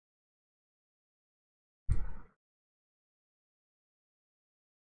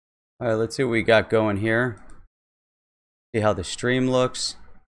All right, let's see what we got going here. See how the stream looks.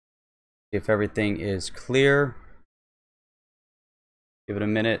 See if everything is clear. Give it a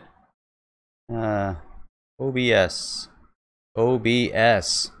minute. OBS.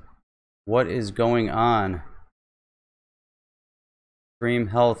 OBS. What is going on? Stream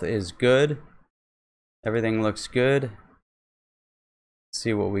health is good. Everything looks good. Let's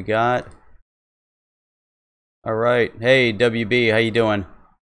see what we got. All right. Hey, WB, how you doing?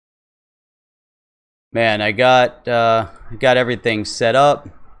 Man, I got everything set up.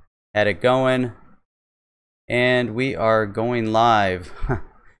 Had it going. And we are going live.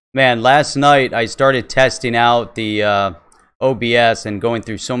 Man, last night I started testing out the OBS and going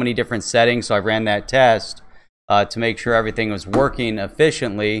through so many different settings. So I ran that test to make sure everything was working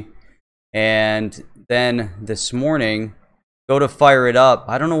efficiently. And then this morning, go to fire it up.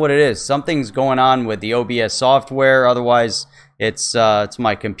 I don't know what it is. Something's going on with the OBS software. Otherwise, it's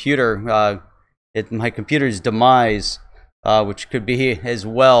my computer. My computer's demise, which could be as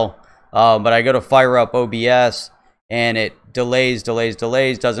well. But I go to fire up OBS and it delays,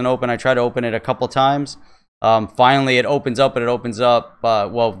 doesn't open. I try to open it a couple times. Finally, it opens up, and it opens up.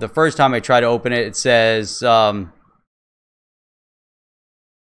 Well, the first time I try to open it, it says, all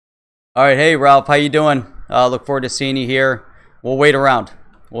right, hey, Ralph, how you doing? Look forward to seeing you here. We'll wait around.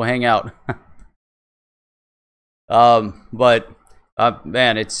 We'll hang out.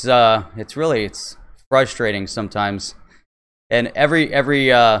 Man, it's frustrating sometimes. And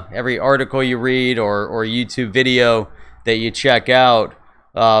every article you read or YouTube video that you check out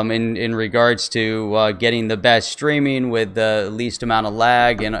in regards to getting the best streaming with the least amount of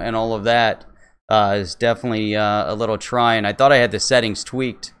lag and all of that is definitely a little trying. I thought I had the settings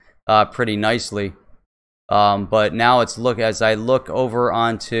tweaked pretty nicely, but now as I look over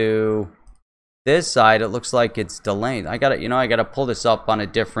onto this side, it looks like it's delayed. I gotta pull this up on a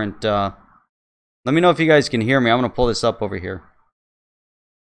different. Let me know if you guys can hear me. I'm gonna pull this up over here.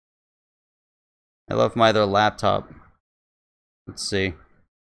 I left my other laptop. Let's see.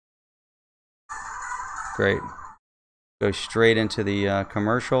 Great. Go straight into the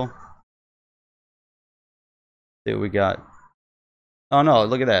commercial. See what we got. Oh no,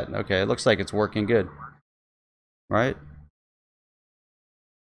 look at that. Okay, it looks like it's working good. Right?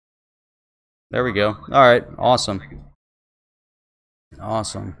 There we go. Alright, awesome.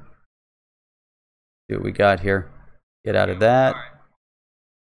 Awesome. See what we got here. Get out of that.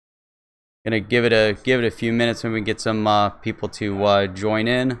 Gonna give it a few minutes when we get some people to join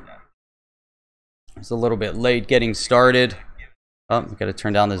in. It's a little bit late getting started. Oh, I've got to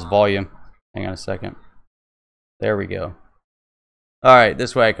turn down this volume. Hang on a second. There we go. All right,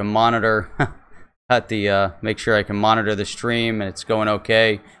 this way I can monitor. Make sure I can monitor the stream and it's going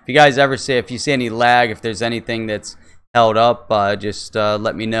okay. If you guys ever if you see any lag, if there's anything that's held up, just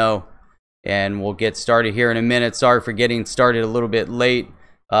let me know, and we'll get started here in a minute. Sorry for getting started a little bit late.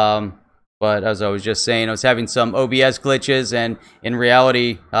 But as I was just saying, I was having some OBS glitches, and in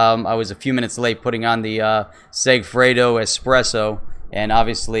reality, I was a few minutes late putting on the Segfredo Espresso, and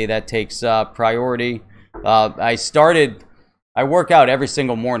obviously that takes priority. I work out every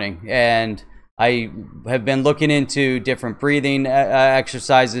single morning, and I have been looking into different breathing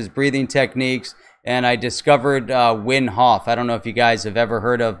exercises, breathing techniques, and I discovered Wim Hof. I don't know if you guys have ever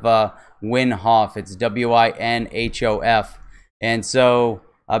heard of Wim Hof. It's W-I-N-H-O-F. And so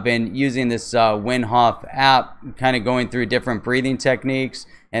I've been using this Wim Hof app, kind of going through different breathing techniques.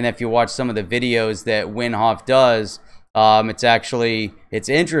 And if you watch some of the videos that Wim Hof does, it's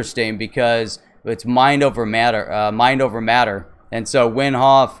interesting because it's mind over matter. And so Wim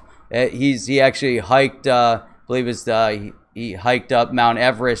Hof, he actually hiked, I believe he hiked up Mount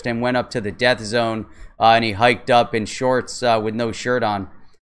Everest and went up to the death zone, and he hiked up in shorts with no shirt on.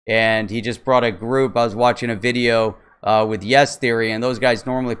 And he just brought a group. I was watching a video with Yes Theory, and those guys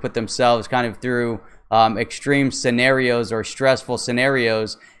normally put themselves kind of through extreme scenarios or stressful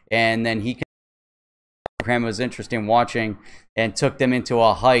scenarios, and then he program was interesting watching, and took them into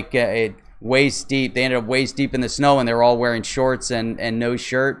a hike waist deep. They ended up waist deep in the snow, and they were all wearing shorts and no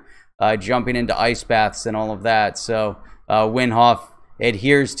shirt, jumping into ice baths and all of that. So Wim Hof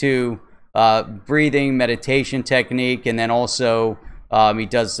adheres to breathing, meditation technique, and then also he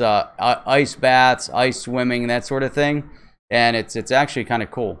does ice baths, ice swimming, that sort of thing, and it's actually kind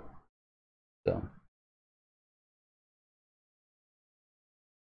of cool. So,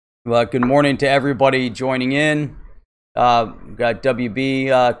 well, good morning to everybody joining in. We've got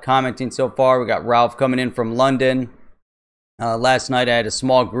WB commenting so far. We got Ralph coming in from London. Last night I had a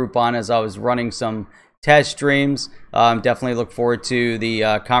small group on as I was running some test streams. Definitely look forward to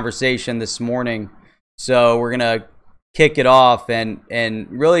the conversation this morning. So we're gonna kick it off and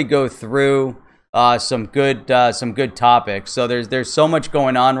really go through some good topics. So there's so much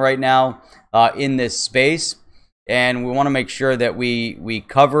going on right now in this space, and we want to make sure that we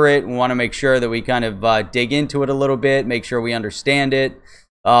cover it. We want to make sure that we kind of dig into it a little bit, make sure we understand it,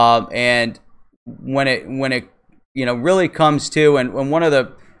 and when it really comes to, and one of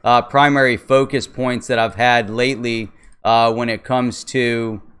the primary focus points that I've had lately when it comes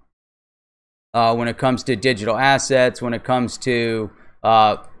to digital assets, when it comes to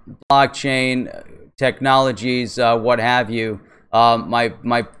blockchain technologies, what have you,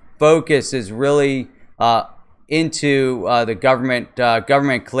 my focus is really into the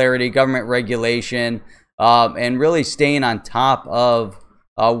government clarity, government regulation, and really staying on top of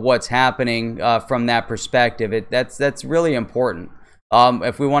what's happening from that perspective. That's really important.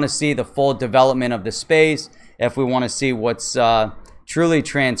 If we want to see the full development of the space, if we want to see what's truly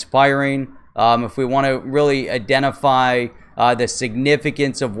transpiring, if we want to really identify the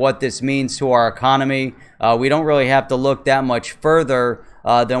significance of what this means to our economy, we don't really have to look that much further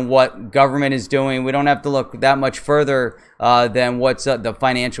than what government is doing. We don't have to look that much further than what the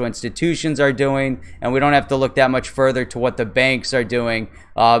financial institutions are doing, and we don't have to look that much further to what the banks are doing.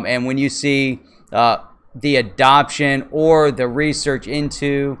 And when you see the adoption or the research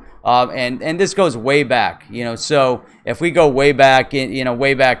into, and this goes way back, so if we go way back,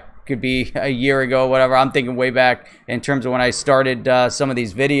 way back could be a year ago, whatever. I'm thinking way back in terms of when I started some of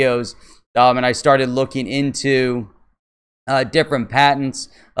these videos, and I started looking into different patents,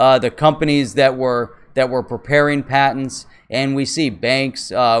 the companies that were preparing patents, and we see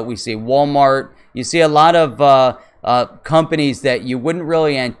banks, we see Walmart, you see a lot of companies that you wouldn't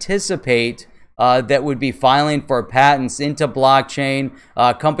really anticipate that would be filing for patents into blockchain,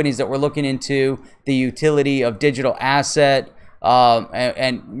 companies that were looking into the utility of digital asset,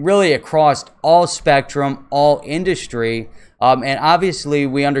 and really across all spectrum, all industry. And obviously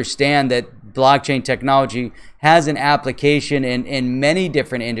we understand that blockchain technology has an application in many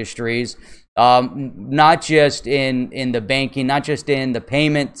different industries, not just in the banking, not just in the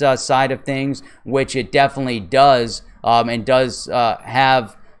payment side of things, which it definitely does, and does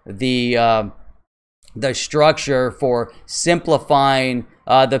have the structure for simplifying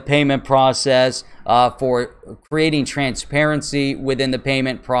the payment process, for creating transparency within the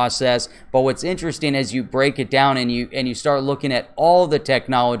payment process. But what's interesting as you break it down and you start looking at all the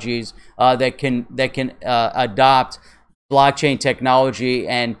technologies that can adopt blockchain technology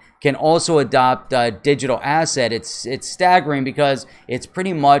and can also adopt digital asset, it's staggering, because it's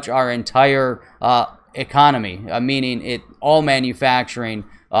pretty much our entire economy, meaning all manufacturing,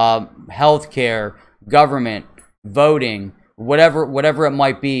 healthcare, government, voting, whatever it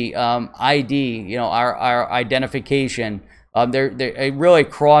might be, ID, our identification. It really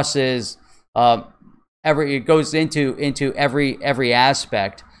crosses it goes into every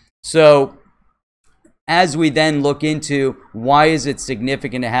aspect. So as we then look into why is it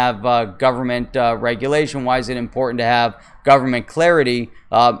significant to have government regulation, why is it important to have government clarity,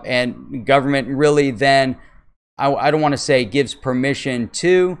 and government really then, I don't want to say gives permission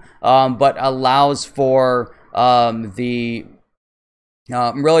to, but allows for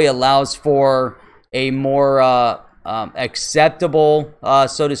really allows for a more acceptable,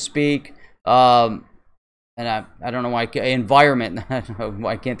 so to speak, and I don't know why environment. I don't know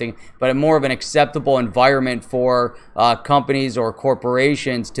why I can't think, but a more of an acceptable environment for companies or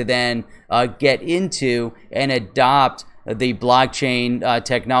corporations to then get into and adopt the blockchain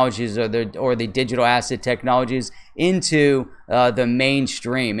technologies or the digital asset technologies into the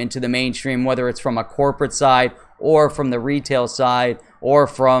mainstream, whether it's from a corporate side or from the retail side or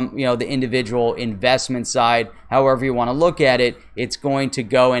from the individual investment side. However you want to look at it, it's going to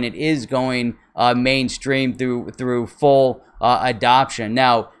go, and it is going mainstream through full adoption.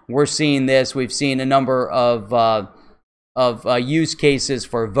 Now we're seeing this. We've seen a number of use cases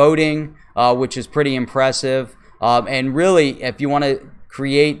for voting, which is pretty impressive. And really, if you want to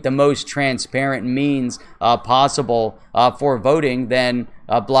create the most transparent means possible for voting, then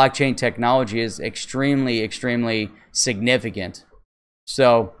blockchain technology is extremely significant.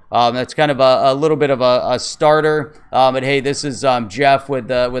 So that's kind of a little bit of a starter. But hey, this is Jeff with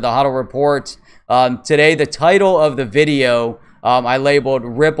the HODL Report. Today, the title of the video I labeled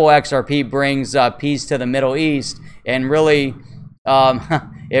 "Ripple XRP brings peace to the Middle East," and really,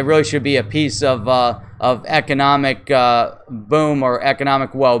 it really should be a piece of economic boom or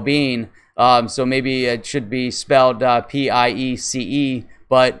economic well-being. So maybe it should be spelled P-I-E-C-E,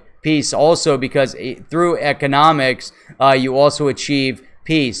 but peace also, because through economics you also achieve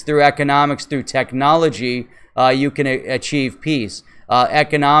peace. Through economics, through technology, you can achieve peace.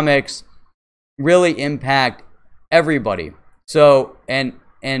 Economics really impact everybody. So, and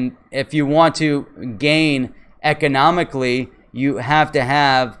if you want to gain economically, you have to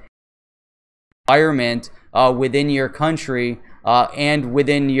have environment within your country and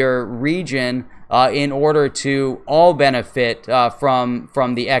within your region in order to all benefit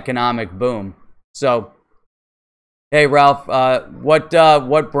from the economic boom. So, hey Ralph, what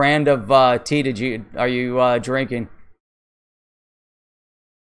brand of tea are you drinking?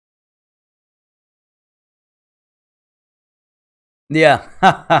 Yeah.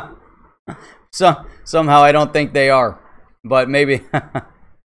 So somehow I don't think they are, but maybe.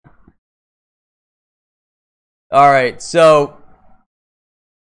 All right, so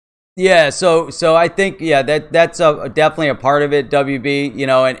yeah, so I think yeah that's definitely a part of it, WB. You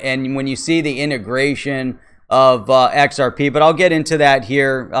know, and when you see the integration of XRP, but I'll get into that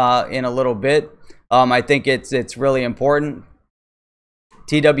here in a little bit. I think it's really important.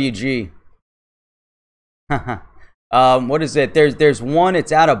 TWG. What is it? There's one.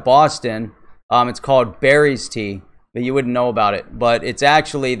 It's out of Boston. It's called Barry's Tea, but you wouldn't know about it. But it's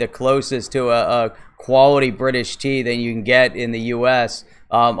actually the closest to a quality British tea that you can get in the U.S.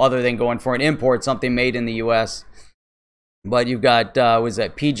 Other than going for an import, something made in the U.S. But you've got was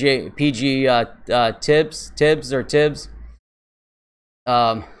that PG Tibbs or Tibbs?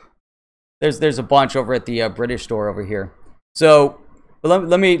 There's a bunch over at the British store over here. So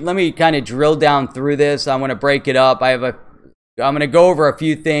let me kind of drill down through this. I'm going to break it up. I'm going to go over a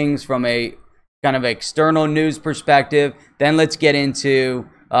few things from a kind of external news perspective. Then let's get into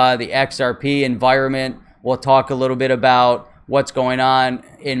the XRP environment. We'll talk a little bit about what's going on,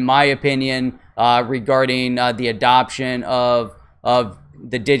 in my opinion, regarding the adoption of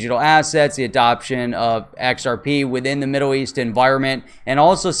the digital assets, the adoption of XRP within the Middle East environment, and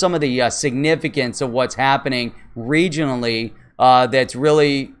also some of the significance of what's happening regionally that's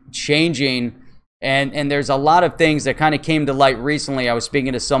really changing. And there's a lot of things that kind of came to light recently. I was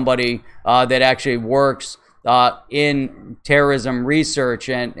speaking to somebody that actually works in terrorism research,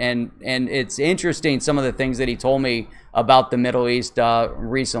 and it's interesting some of the things that he told me about the Middle East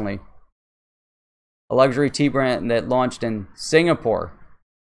recently. A luxury tea brand that launched in Singapore.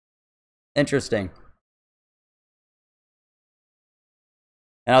 Interesting.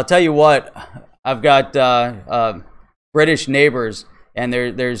 And I'll tell you what, I've got British neighbors, and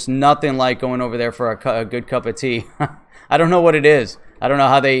there's nothing like going over there for a good cup of tea. I don't know what it is. I don't know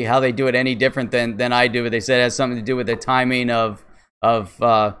how they do it any different than I do. But they said it has something to do with the timing of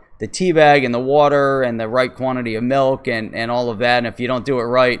the tea bag and the water and the right quantity of milk and all of that. And if you don't do it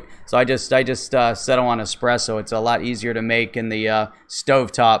right, so I just settle on espresso. It's a lot easier to make in the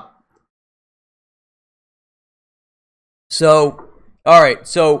stovetop. So all right,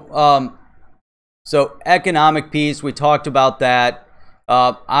 so economic piece, we talked about that.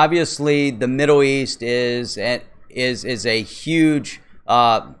 Obviously, the Middle East is a huge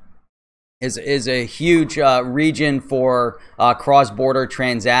region for cross-border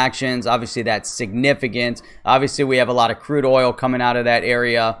transactions. Obviously, that's significant. Obviously, we have a lot of crude oil coming out of that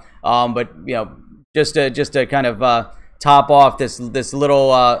area. But you know, just to kind of top off this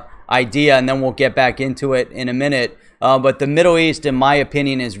little idea, and then we'll get back into it in a minute. But the Middle East, in my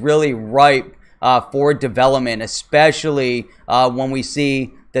opinion, is really ripe for development, especially when we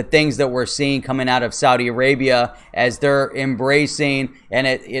see the things that we're seeing coming out of Saudi Arabia as they're embracing,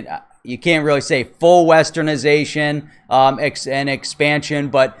 and you can't really say full westernization and expansion,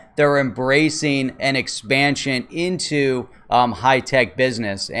 but they're embracing an expansion into high-tech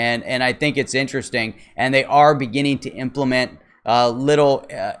business, and I think it's interesting, and they are beginning to implement little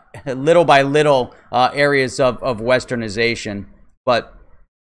by little areas of westernization. But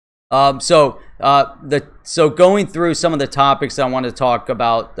so going through some of the topics I want to talk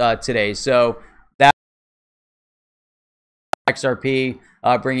about today. So that XRP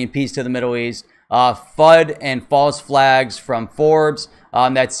bringing peace to the Middle East, FUD and false flags from Forbes,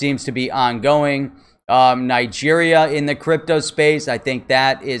 that seems to be ongoing. Nigeria in the crypto space, I think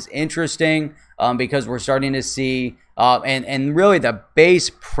that is interesting because we're starting to see and really the base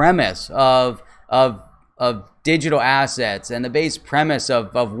premise of digital assets and the base premise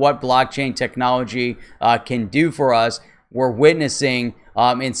of what blockchain technology can do for us, we're witnessing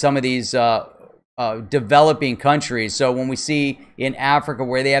in some of these developing countries. So when we see in Africa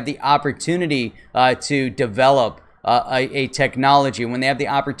where they have the opportunity to develop a technology, when they have the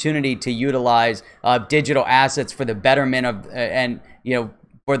opportunity to utilize digital assets for the betterment of and you know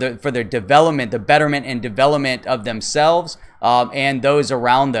for their development, the betterment and development of themselves and those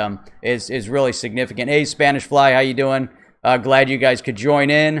around them is really significant. Hey, Spanish Fly, how you doing? Glad you guys could join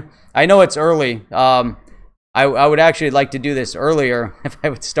in. I know it's early. I would actually like to do this earlier if I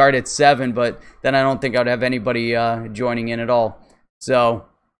would start at 7, but then I don't think I'd have anybody joining in at all. So,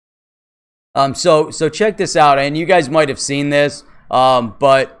 so check this out, and you guys might have seen this,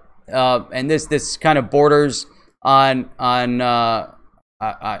 but and this kind of borders on kind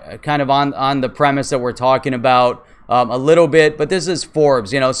of on the premise that we're talking about a little bit, but this is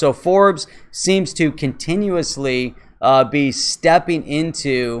Forbes. So Forbes seems to continuously be stepping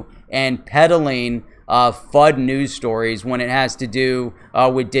into and peddling FUD news stories when it has to do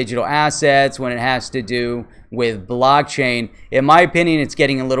with digital assets, when it has to do with blockchain. In my opinion, it's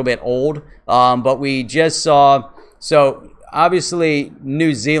getting a little bit old, but we just saw, so obviously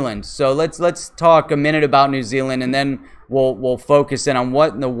New Zealand. So let's talk a minute about New Zealand, and then we'll focus in on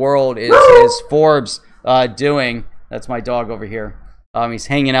what in the world is Forbes doing. That's my dog over here. He's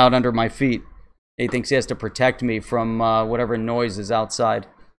hanging out under my feet. He thinks he has to protect me from whatever noise is outside.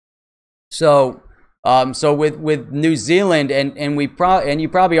 So with New Zealand, and you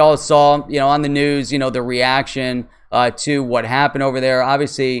probably all saw, on the news, the reaction to what happened over there.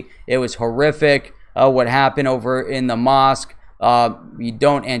 Obviously, it was horrific what happened over in the mosque. You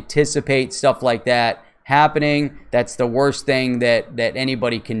don't anticipate stuff like that happening. That's the worst thing that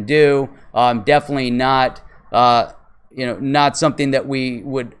anybody can do. Definitely not not something that we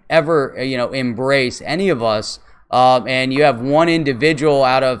would ever embrace, any of us. And you have one individual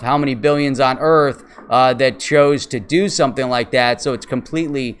out of how many billions on earth that chose to do something like that. So it's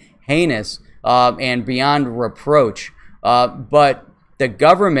completely heinous and beyond reproach. But the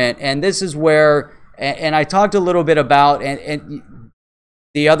government, and this is where, and I talked a little bit about, and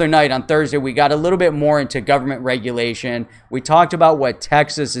the other night on Thursday, we got a little bit more into government regulation. We talked about what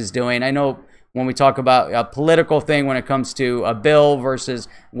Texas is doing. I know when we talk about a political thing when it comes to a bill versus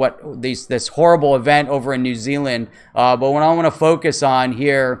what this horrible event over in New Zealand. But what I want to focus on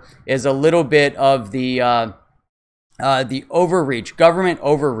here is a little bit of the overreach, government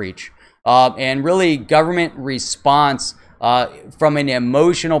overreach, and really government response from an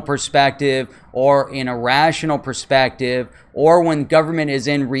emotional perspective or an irrational perspective, or when government is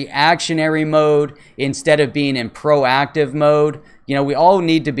in reactionary mode instead of being in proactive mode. We all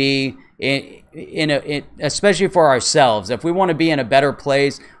need to be especially for ourselves. If we want to be in a better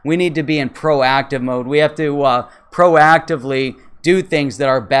place, we need to be in proactive mode. We have to proactively do things that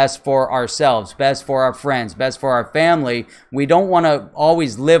are best for ourselves, best for our friends, best for our family. We don't want to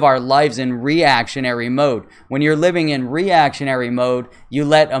always live our lives in reactionary mode. When you're living in reactionary mode, you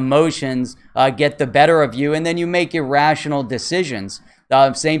let emotions get the better of you, and then you make irrational decisions.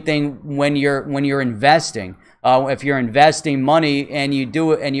 Same thing when you're investing. If you're investing money and you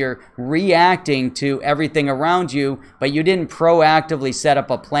do it and you're reacting to everything around you, but you didn't proactively set up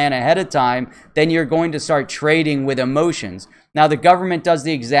a plan ahead of time, then you're going to start trading with emotions. Now, the government does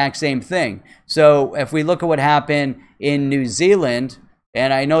the exact same thing. So if we look at what happened in New Zealand,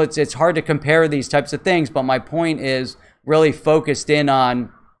 and I know it's hard to compare these types of things, but my point is really focused in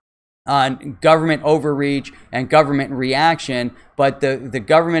on government overreach and government reaction. But the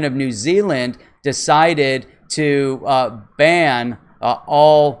government of New Zealand decided to ban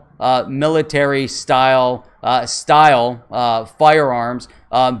all military style firearms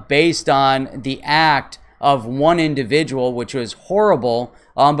based on the act of one individual, which was horrible.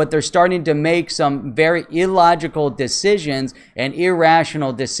 But they're starting to make some very illogical decisions and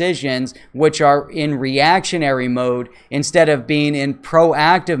irrational decisions, which are in reactionary mode instead of being in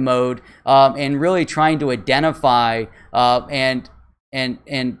proactive mode, and really trying to identify and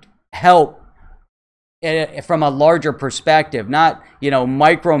help from a larger perspective, not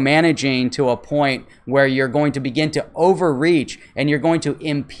micromanaging to a point where you're going to begin to overreach and you're going to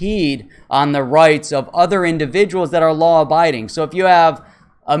impede on the rights of other individuals that are law-abiding. So if you have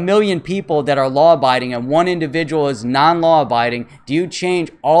 1 million people that are law-abiding and one individual is non-law-abiding, do you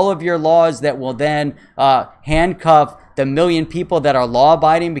change all of your laws that will then handcuff the 1 million people that are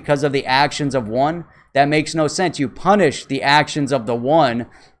law-abiding because of the actions of one? That makes no sense. You punish the actions of the one,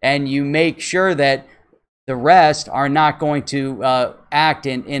 and you make sure that the rest are not going to act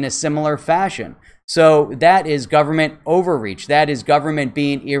in a similar fashion. So that is government overreach. That is government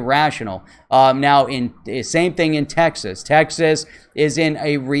being irrational. Now, same thing in Texas. Texas is in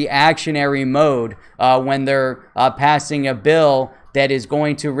a reactionary mode when they're passing a bill that is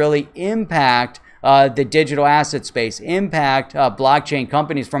going to really impact the digital asset space, impact blockchain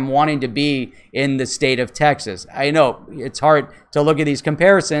companies from wanting to be in the state of Texas. I know it's hard to look at these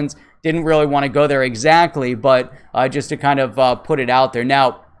comparisons. Didn't really want to go there exactly, but just to kind of put it out there.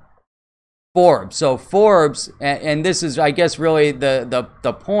 Now, Forbes. So Forbes, and this is, I guess, really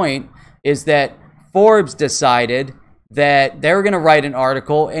the point, is that Forbes decided that they're going to write an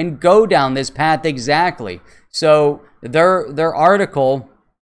article and go down this path exactly. So their article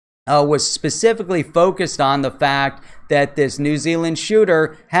was specifically focused on the fact that this New Zealand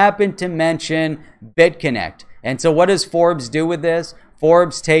shooter happened to mention BitConnect. And so what does Forbes do with this?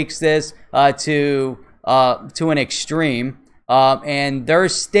 Forbes takes this to an extreme, and their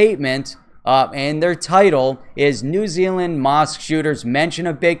statement and their title is New Zealand mosque shooters mention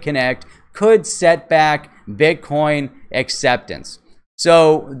of BitConnect could set back Bitcoin acceptance.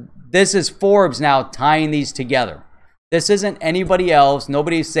 So this is Forbes now tying these together. This isn't anybody else.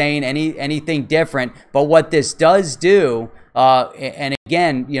 Nobody's saying anything different. But what this does do, and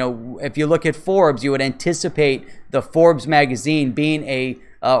again, you know, if you look at Forbes, you would anticipate the Forbes magazine being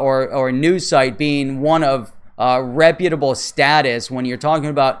or a news site being one of reputable status when you're talking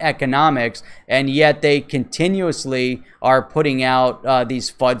about economics, and yet they continuously are putting out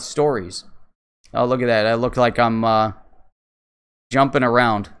these FUD stories. Oh, look at that. I look like I'm jumping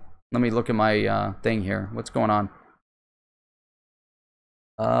around. Let me look at my thing here. What's going on?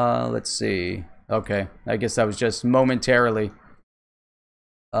 Let's see. Okay, I guess that was just momentarily.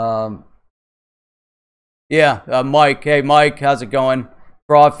 Yeah, Mike. Hey, Mike, how's it going?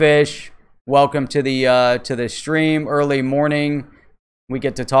 Crawfish, welcome to the stream. Early morning, we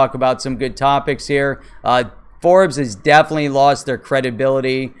get to talk about some good topics here. Forbes has definitely lost their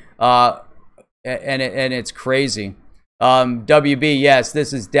credibility, and it's crazy. WB, yes,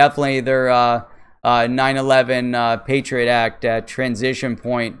 this is definitely their 9/11 Patriot Act transition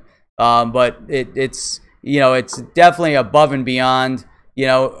point, but it's, you know, it's definitely above and beyond, you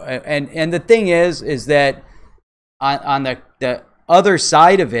know, and the thing is that on the other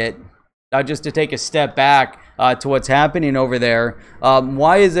side of it, just to take a step back to what's happening over there,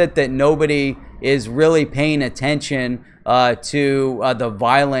 why is it that nobody is really paying attention to the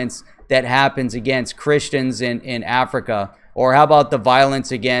violence that happens against Christians in Africa? Or how about the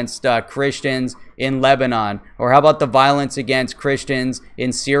violence against Christians in Lebanon? Or how about the violence against Christians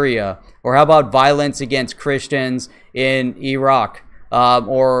in Syria? Or how about violence against Christians in Iraq?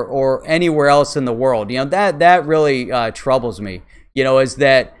 Or anywhere else in the world? You know, that really troubles me. You know, is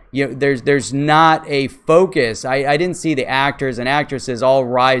that, you know, there's not a focus. I didn't see the actors and actresses all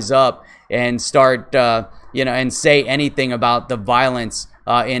rise up and start you know, and say anything about the violence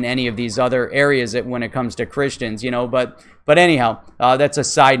in any of these other areas when it comes to Christians, you know. But anyhow, that's a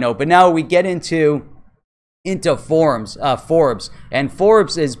side note. But now we get into Forbes, and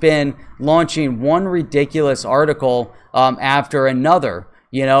Forbes has been launching one ridiculous article after another,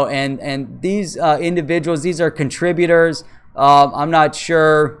 you know, and these individuals, these are contributors. I'm not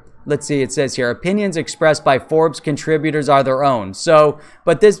sure. Let's see. It says here, opinions expressed by Forbes contributors are their own. So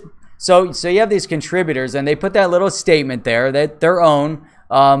you have these contributors, and they put that little statement there that their own,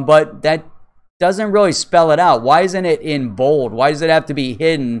 but that doesn't really spell it out. Why isn't it in bold? Why does it have to be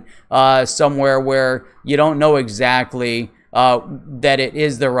hidden somewhere where you don't know exactly that it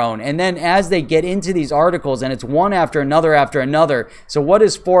is their own? And then as they get into these articles, and it's one after another. So what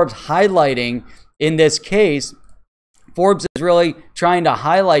is Forbes highlighting in this case? Forbes is really trying to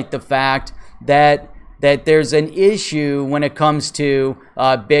highlight the fact that there's an issue when it comes to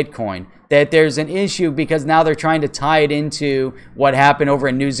Bitcoin. That there's an issue because now they're trying to tie it into what happened over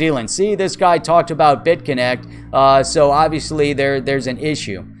in New Zealand. See, this guy talked about BitConnect, so obviously there's an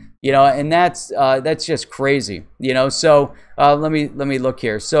issue, you know, and that's just crazy, you know. So let me look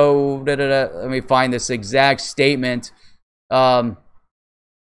here. So let me find this exact statement. And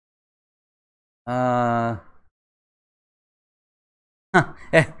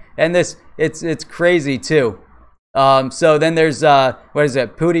this it's crazy too. So then there's what is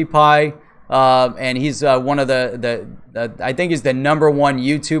it, PewDiePie, and he's one of the I think he's the #1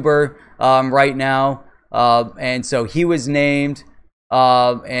 YouTuber right now, and so he was named,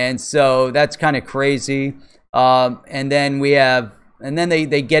 and so that's kind of crazy. And then we have, and then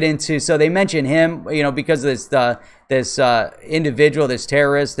they get into, so they mention him, you know, because of this individual, this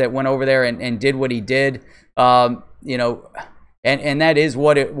terrorist that went over there and did what he did, you know. And that is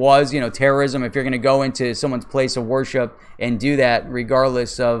what it was, you know, terrorism. If you're going to go into someone's place of worship and do that,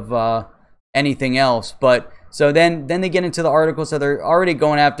 regardless of anything else. But so then they get into the article. So they're already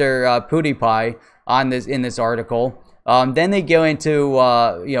going after PewDiePie in this article. Then they go into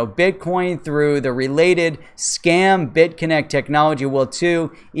you know, Bitcoin through the related scam BitConnect technology will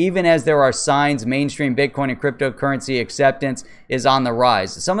too, even as there are signs mainstream Bitcoin and cryptocurrency acceptance is on the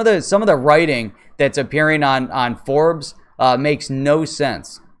rise. Some of the writing that's appearing on Forbes makes no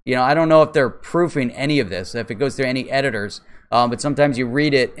sense. You know, I don't know if they're proofing any of this, if it goes through any editors, but sometimes you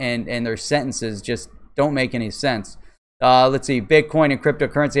read it and their sentences just don't make any sense. Let's see, Bitcoin and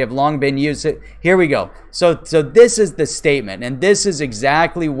cryptocurrency have long been used. Here we go. So this is the statement, and this is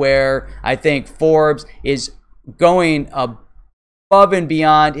exactly where I think Forbes is going above and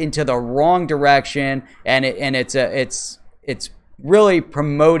beyond into the wrong direction, and it's really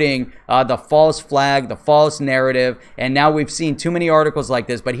promoting the false flag, the false narrative. And now we've seen too many articles like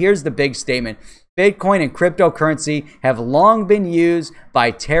this. But here's the big statement. Bitcoin and cryptocurrency have long been used by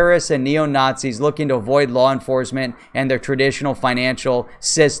terrorists and neo-Nazis looking to avoid law enforcement and their traditional financial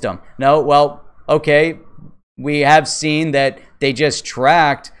system. No, well, okay, we have seen that they just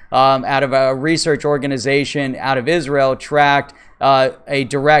tracked, out of a research organization out of Israel, tracked a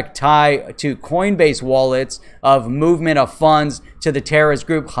direct tie to Coinbase wallets of movement of funds to the terrorist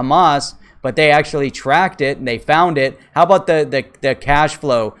group Hamas. But they actually tracked it and they found it. How about the cash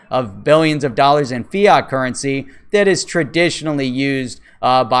flow of billions of dollars in fiat currency that is traditionally used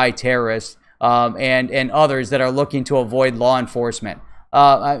by terrorists and others that are looking to avoid law enforcement?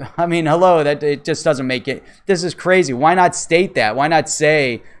 I mean, hello, that it just doesn't make it. This is crazy. Why not state that? Why not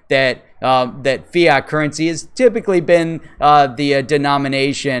say that that fiat currency has typically been the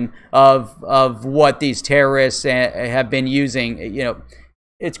denomination of what these terrorists have been using? You know,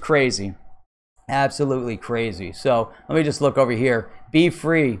 it's crazy. Absolutely crazy. So let me just look over here. Be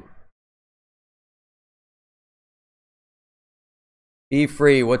free. Be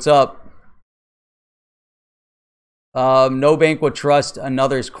free. What's up? No bank will trust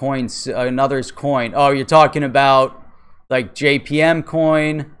another's coin. Oh, you're talking about like JPM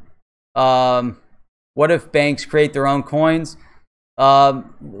coin. What if banks create their own coins?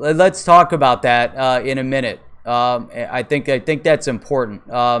 Let's talk about that in a minute. I think that's important.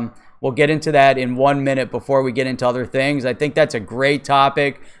 We'll get into that in 1 minute before we get into other things. I think that's a great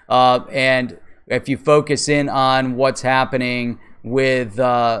topic. And if you focus in on what's happening with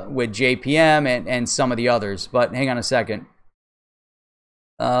JPM and some of the others. But hang on a second.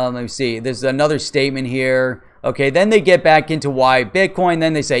 Let me see. There's another statement here. Okay, then they get back into why Bitcoin.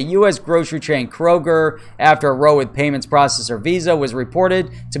 Then they say U.S. grocery chain Kroger, after a row with payments processor Visa, was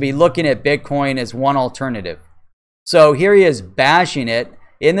reported to be looking at Bitcoin as one alternative. So here he is bashing it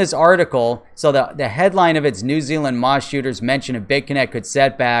in this article. So the headline of it's New Zealand Moss shooters mention a BitConnect could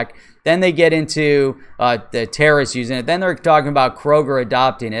set back. Then they get into the terrorists using it. Then they're talking about Kroger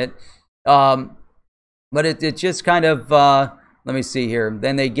adopting it. But it just kind of, let me see here.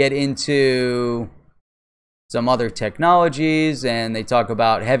 Then they get into some other technologies, and they talk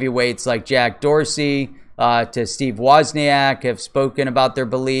about heavyweights like Jack Dorsey to Steve Wozniak have spoken about their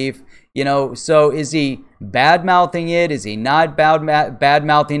belief. You know, so is he bad-mouthing it? Is he not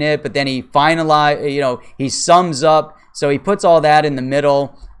bad-mouthing it? But then he he sums up. So he puts all that in the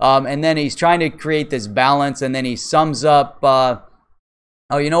middle, and then he's trying to create this balance, and then he sums up.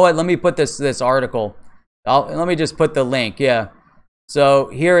 Oh, you know what? Let me put this article. Let me just put the link. Yeah. So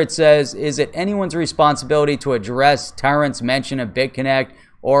here it says, is it anyone's responsibility to address Tyrant's mention of BitConnect,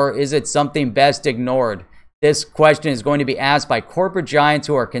 or is it something best ignored? This question is going to be asked by corporate giants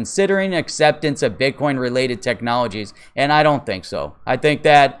who are considering acceptance of Bitcoin-related technologies, and I don't think so. I think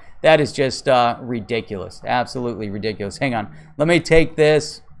that is just ridiculous, absolutely ridiculous. Hang on, let me take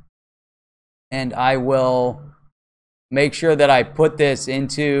this, and I will make sure that I put this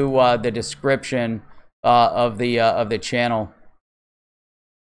into the description of the channel,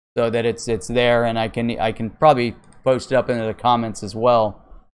 so that it's there, and I can probably post it up into the comments as well.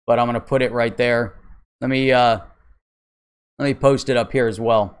 But I'm going to put it right there. Let me post it up here as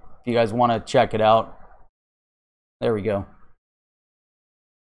well, if you guys want to check it out. There we go.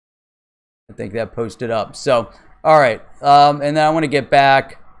 I think that posted up. So, all right. And then I want to get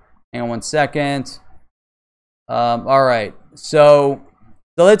back. Hang on 1 second. All right. So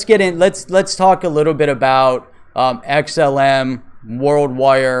let's get in. Let's talk a little bit about XLM,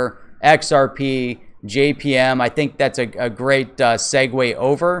 WorldWire, XRP, JPM. I think that's a great segue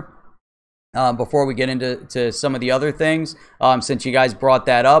over. Before we get into some of the other things, since you guys brought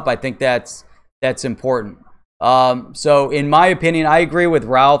that up, I think that's important. So in my opinion, I agree with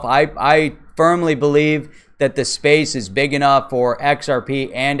Ralph. I firmly believe that the space is big enough for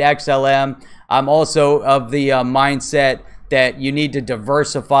XRP and XLM. I'm also of the mindset that you need to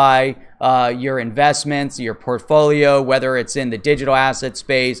diversify your investments, your portfolio, whether it's in the digital asset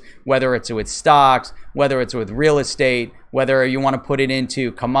space, whether it's with stocks, whether it's with real estate, whether you want to put it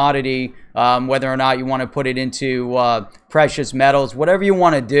into commodity, whether or not you want to put it into precious metals, whatever you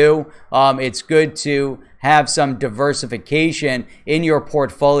want to do, it's good to have some diversification in your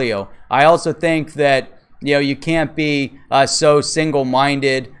portfolio. I also think that you can't be so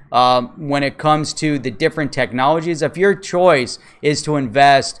single-minded when it comes to the different technologies. If your choice is to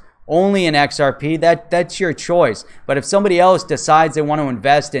invest only in XRP, that's your choice. But if somebody else decides they want to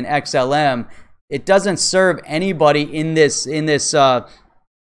invest in XLM, it doesn't serve anybody in this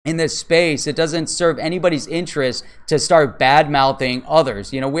in this space, it doesn't serve anybody's interest to start bad-mouthing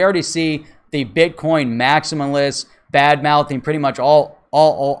others. You know, we already see the Bitcoin maximalists bad-mouthing pretty much all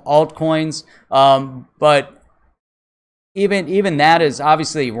altcoins, but even that is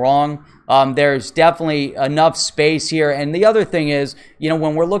obviously wrong. There's definitely enough space here. And the other thing is, you know,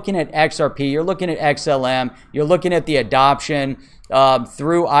 when we're looking at XRP, you're looking at XLM, you're looking at the adoption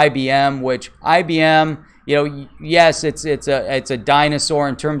through IBM, which IBM, you know, yes, it's a dinosaur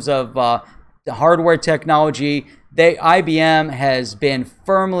in terms of the hardware technology. IBM has been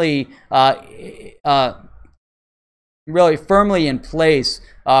firmly, really firmly in place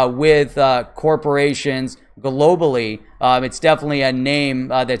with corporations globally. It's definitely a name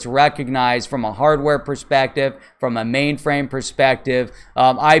that's recognized from a hardware perspective, from a mainframe perspective.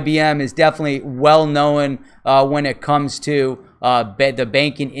 IBM is definitely well known when it comes to the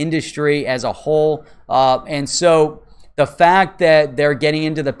banking industry as a whole. And so the fact that they're getting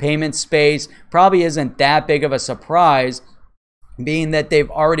into the payment space probably isn't that big of a surprise, being that they've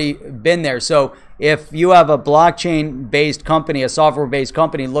already been there. So if you have a blockchain-based company, a software-based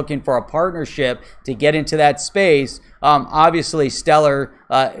company looking for a partnership to get into that space, obviously Stellar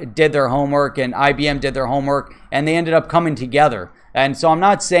did their homework and IBM did their homework, and they ended up coming together. And so I'm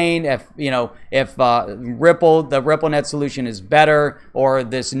not saying if Ripple, the RippleNet solution is better, or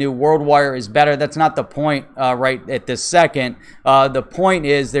this new WorldWire is better. That's not the point right at this second. The point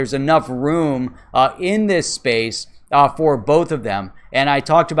is there's enough room in this space for both of them. And I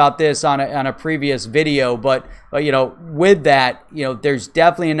talked about this on a previous video, but you know, with that, you know, there's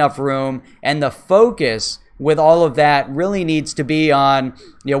definitely enough room, and the focus with all of that really needs to be on,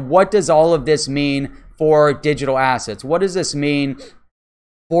 you know, what does all of this mean for digital assets? What does this mean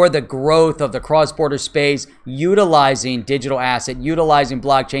for the growth of the cross-border space, utilizing digital asset, utilizing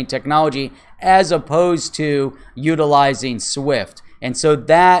blockchain technology, as opposed to utilizing Swift? And so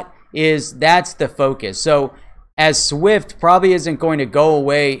that's the focus. So as Swift probably isn't going to go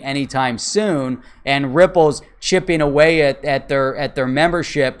away anytime soon, and Ripple's chipping away at their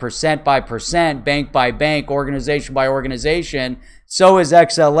membership percent by percent, bank by bank, organization by organization, so is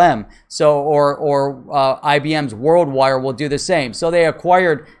XLM. So or IBM's WorldWire will do the same. So they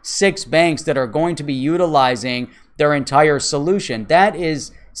acquired 6 banks that are going to be utilizing their entire solution. That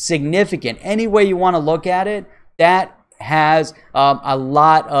is significant. Any way you want to look at it, that has a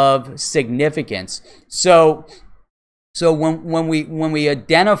lot of significance. So when we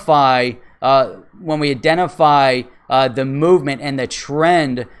identify the movement and the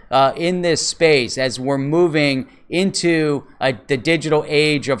trend in this space as we're moving into the digital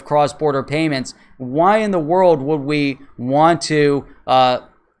age of cross-border payments, why in the world would we want to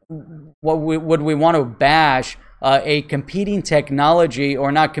bash a competing technology,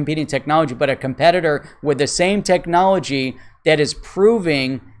 or not competing technology, but a competitor with the same technology that is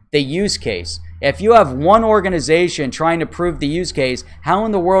proving the use case? If you have one organization trying to prove the use case, how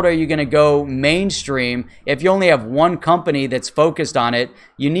in the world are you going to go mainstream if you only have one company that's focused on it?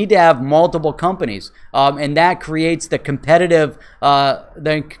 You need to have multiple companies, and that creates the competitive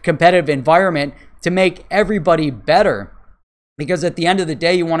environment to make everybody better. Because at the end of the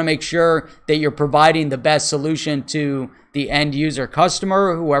day, you want to make sure that you're providing the best solution to the end user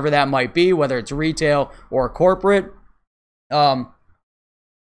customer, whoever that might be, whether it's retail or corporate.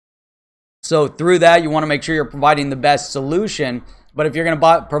 So through that, you want to make sure you're providing the best solution. But if you're going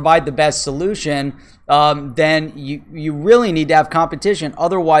to provide the best solution, then you really need to have competition.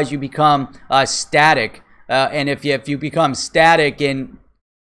 Otherwise, you become static. And if you become static in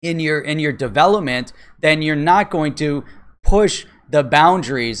your development, then you're not going to push the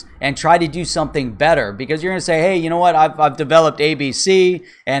boundaries and try to do something better, because you're going to say, hey, you know what? I've developed ABC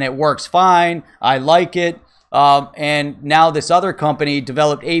and it works fine. I like it. And now this other company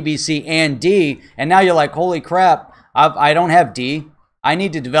developed A, B, C, and D, and now you're like, holy crap, I don't have D. I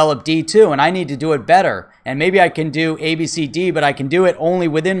need to develop D too, and I need to do it better. And maybe I can do A, B, C, D, but I can do it only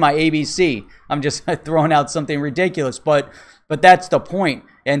within my ABC. I'm just throwing out something ridiculous, but that's the point.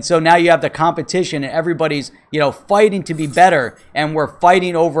 And so now you have the competition, and everybody's, you know, fighting to be better, and we're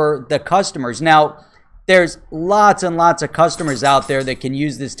fighting over the customers. Now, there's lots and lots of customers out there that can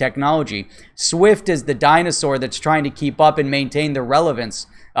use this technology. Swift is the dinosaur that's trying to keep up and maintain the relevance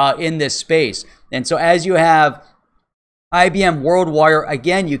in this space. And so as you have IBM WorldWire,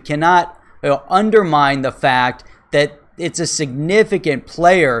 again, you cannot undermine the fact that it's a significant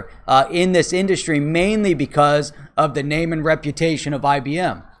player in this industry, mainly because of the name and reputation of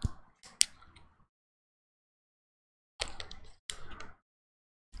IBM.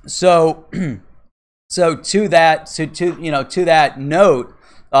 So to that note,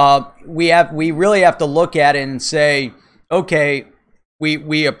 we really have to look at it and say, okay,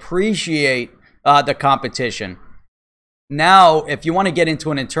 we appreciate the competition. Now, if you want to get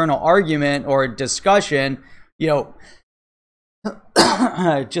into an internal argument or a discussion, you know,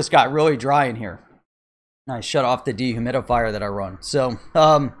 it just got really dry in here. I shut off the dehumidifier that I run. So,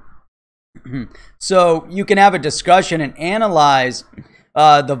 so you can have a discussion and analyze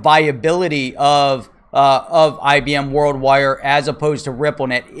the viability of IBM WorldWire as opposed to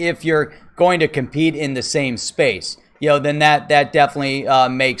RippleNet if you're going to compete in the same space. You know, then that definitely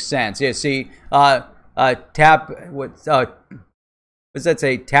makes sense. You see, what's that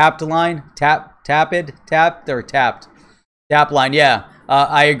say? Tapped line, tapped line. Yeah,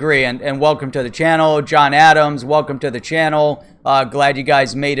 I agree. And welcome to the channel, John Adams. Welcome to the channel. Glad you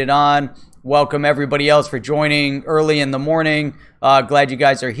guys made it on. Welcome everybody else for joining early in the morning. Glad you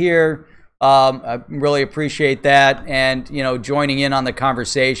guys are here. I really appreciate that, and you know, joining in on the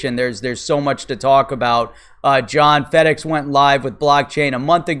conversation. There's so much to talk about. John, FedEx went live with blockchain a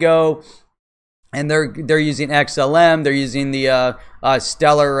month ago, and they're using XLM. They're using the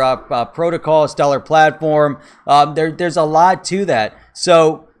Stellar protocol, Stellar platform. There's a lot to that.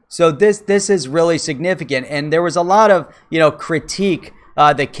 So this is really significant, and there was a lot of, you know, critique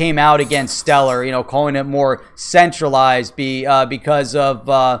that came out against Stellar, you know, calling it more centralized because of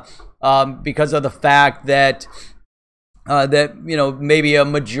the fact that you know, maybe a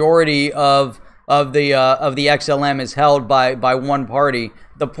majority of the XLM is held by one party.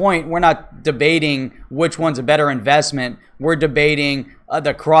 The point, we're not debating which one's a better investment. We're debating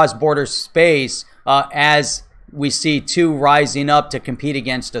the cross-border space as we see two rising up to compete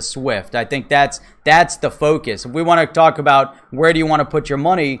against a SWIFT. I think that's the focus. If we want to talk about where do you want to put your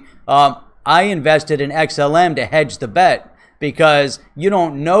money, I invested in XLM to hedge the bet, because you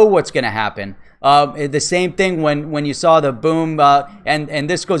don't know what's going to happen. The same thing when you saw the boom, and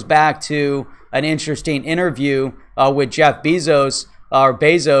this goes back to an interesting interview with Jeff Bezos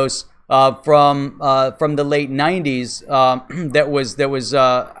from the late 90s. That was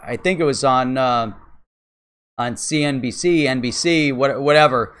I think it was on CNBC, NBC,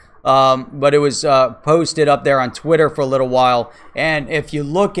 whatever. But it was posted up there on Twitter for a little while. And if you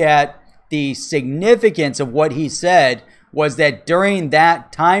look at the significance of what he said, was that during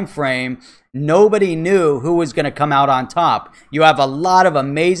that time frame, nobody knew who was going to come out on top. You have a lot of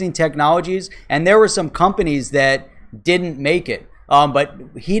amazing technologies, and there were some companies that didn't make it. But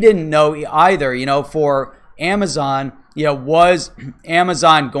he didn't know either. You know, for Amazon, you know, was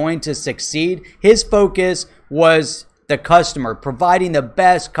Amazon going to succeed? His focus was the customer, providing the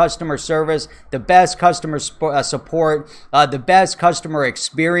best customer service, the best customer support, the best customer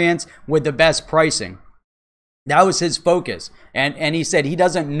experience with the best pricing. That was his focus. And he said he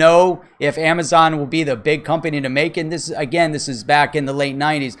doesn't know if Amazon will be the big company to make it. And this is back in the late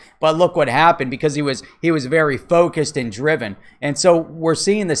 90s. But look what happened, because he was very focused and driven. And so we're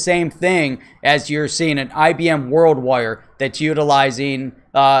seeing the same thing as you're seeing an IBM WorldWire that's utilizing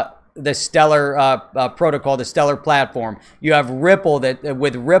the Stellar protocol, the Stellar platform. You have Ripple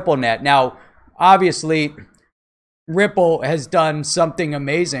with RippleNet. Now, obviously, Ripple has done something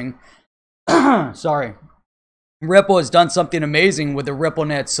amazing. Sorry. Ripple has done something amazing with the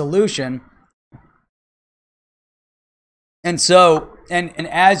RippleNet solution. And so, and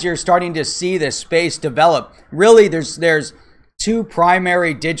as you're starting to see this space develop, really there's two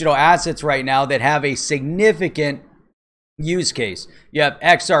primary digital assets right now that have a significant use case. You have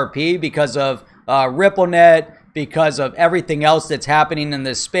XRP because of RippleNet, because of everything else that's happening in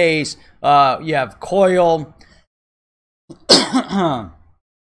this space. You have Coil.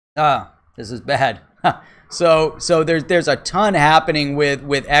 This is bad. So there's a ton happening with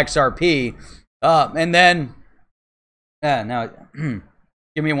XRP, and then now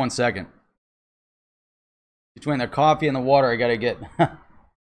give me 1 second. Between the coffee and the water, I gotta get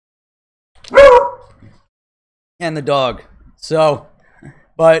and the dog. So,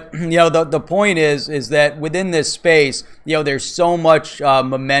 but you know, the point is that within this space, you know, there's so much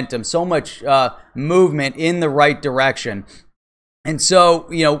momentum, so much movement in the right direction. And so,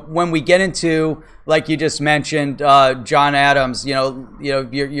 you know, when we get into, like you just mentioned, John Adams,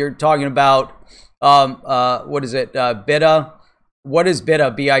 you're talking about what is it, BITA? What is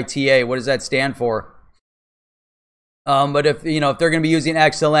BITA? BITA? What does that stand for? But if they're going to be using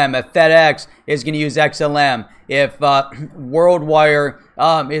XLM, if FedEx is going to use XLM, if WorldWire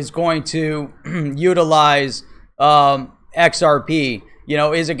is going to utilize XRP, you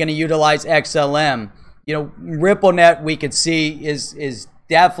know, is it going to utilize XLM? You know, RippleNet, we could see is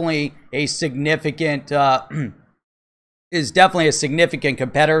definitely a significant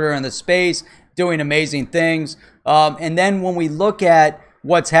competitor in the space, doing amazing things. And then when we look at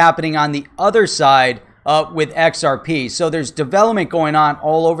what's happening on the other side with XRP. So there's development going on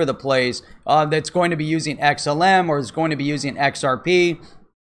all over the place that's going to be using XLM or is going to be using XRP.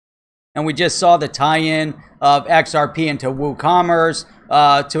 And we just saw the tie-in of XRP into WooCommerce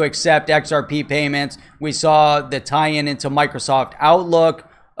to accept XRP payments. We saw the tie-in into Microsoft Outlook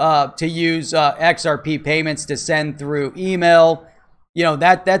to use XRP payments to send through email. You know,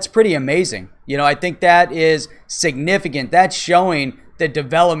 that's pretty amazing. You know, I think that is significant. That's showing the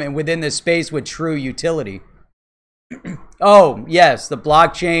development within the space with true utility. Oh, yes, the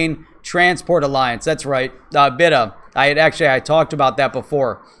Blockchain Transport Alliance. That's right. BITA. I talked about that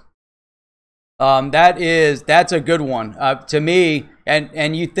before. That's a good one to me.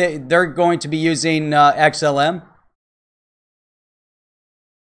 And you think they're going to be using XLM?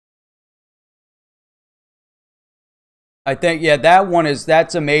 I think, yeah,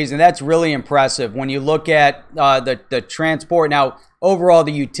 that's amazing. That's really impressive when you look at the transport. Now, overall,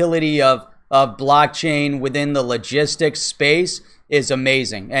 the utility of blockchain within the logistics space is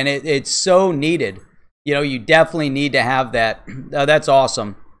amazing, and it's so needed. You know, you definitely need to have that. That's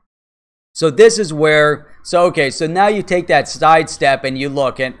awesome. So this is where, so now you take that sidestep and you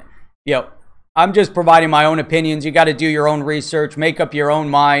look, and, you know, I'm just providing my own opinions. You got to do your own research, make up your own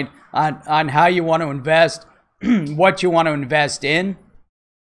mind on how you want to invest, what you want to invest in.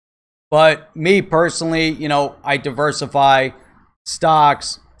 But me personally, you know, I diversify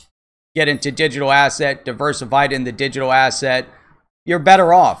stocks, get into digital asset, diversified in the digital asset. You're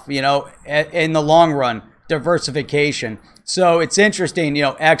better off, you know, in the long run, diversification. So it's interesting, you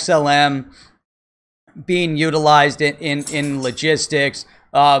know, XLM being utilized in logistics,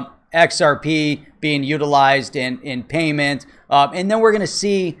 XRP being utilized in payment, and then we're going to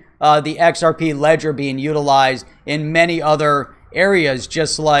see the XRP ledger being utilized in many other areas,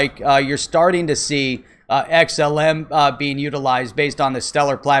 just like you're starting to see XLM being utilized based on the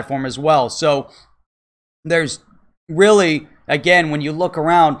Stellar platform as well. So there's really, again, when you look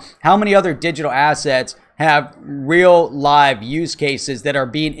around, how many other digital assets have real live use cases that are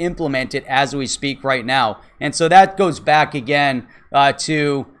being implemented as we speak right now? And so that goes back again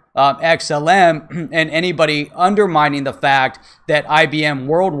to XLM and anybody undermining the fact that IBM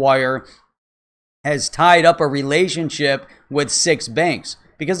WorldWire has tied up a relationship with 6 banks,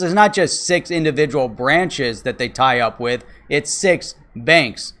 because it's not just 6 individual branches that they tie up with, it's 6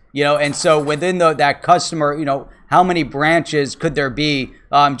 banks, you know. And so within that customer, you know, how many branches could there be?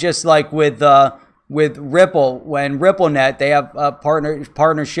 Just like with Ripple, when RippleNet, they have a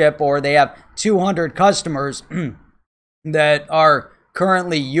partnership, or they have 200 customers that are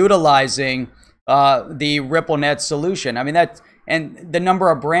currently utilizing the RippleNet solution. I mean, that's, and the number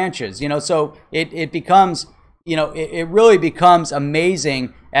of branches, you know, so it becomes, you know, it really becomes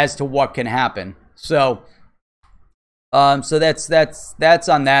amazing as to what can happen. So so that's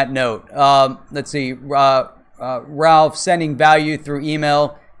on that note. Let's see, Ralph, sending value through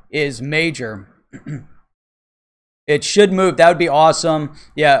email is major. It should move. That would be awesome.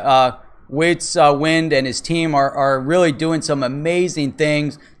 Yeah, Waits Wind and his team are really doing some amazing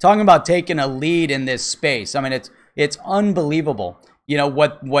things. Talking about taking a lead in this space. I mean, it's unbelievable. You know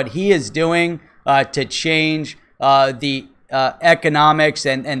what he is doing to change the economics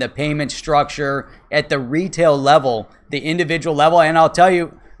and the payment structure at the retail level, the individual level. And I'll tell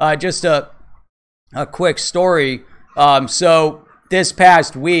you just a quick story. So this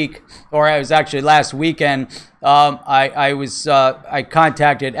past week, or it was actually last weekend, I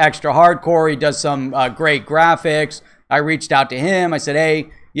contacted Extra Hardcore. He does some great graphics. I reached out to him. I said,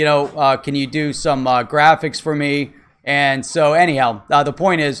 hey, you know, can you do some graphics for me? And so anyhow, the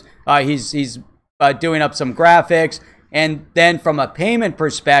point is he's doing up some graphics. And then from a payment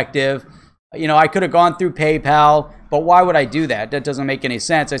perspective, you know, I could have gone through PayPal, but why would I do that? That doesn't make any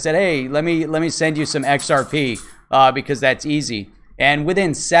sense. I said, hey, let me send you some XRP because that's easy. And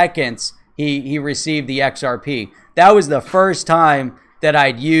within seconds, he received the XRP. That was the first time that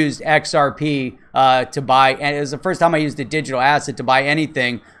I'd used XRP to buy, and it was the first time I used a digital asset to buy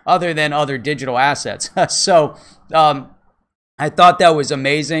anything other than other digital assets. So I thought that was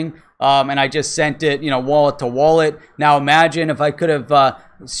amazing, and I just sent it, you know, wallet to wallet. Now imagine if I could have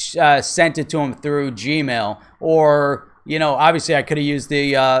sent it to him through Gmail, or, you know, obviously I could have used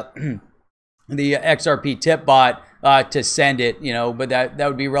the XRP tip bot to send it, you know, but that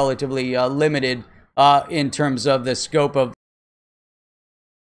would be relatively limited in terms of the scope of.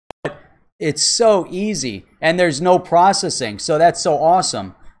 It's so easy, and there's no processing, so that's so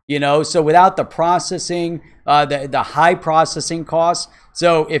awesome, you know. So without the processing, the high processing costs.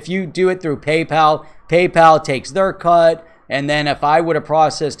 So if you do it through PayPal, PayPal takes their cut, and then if I would have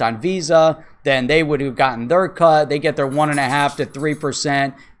processed on Visa, then they would have gotten their cut. They get their 1.5% to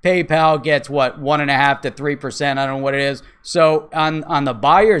 3%. PayPal gets what, 1.5 to 3%. I don't know what it is. So on the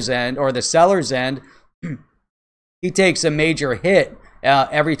buyer's end or the seller's end, he takes a major hit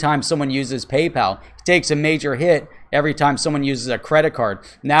every time someone uses PayPal. He takes a major hit every time someone uses a credit card.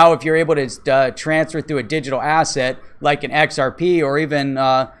 Now, if you're able to transfer through a digital asset like an XRP or even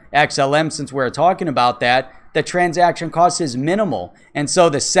XLM, since we're talking about that, the transaction cost is minimal. And so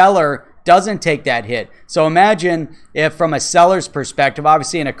the seller doesn't take that hit. So imagine if from a seller's perspective,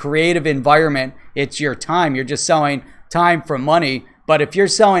 obviously in a creative environment, it's your time. You're just selling time for money. But if you're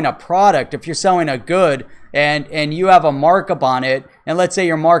selling a product, if you're selling a good and you have a markup on it, and let's say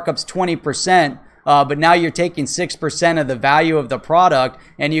your markup's 20%, but now you're taking 6% of the value of the product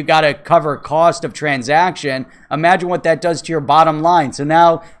and you got to cover cost of transaction. Imagine what that does to your bottom line. So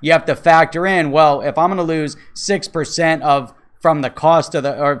now you have to factor in, well, if I'm going to lose 6% from the cost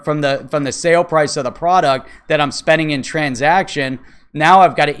of from the sale price of the product that I'm spending in transaction, now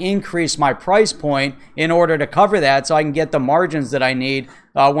I've got to increase my price point in order to cover that so I can get the margins that I need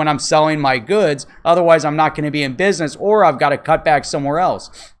when I'm selling my goods. Otherwise, I'm not going to be in business, or I've got to cut back somewhere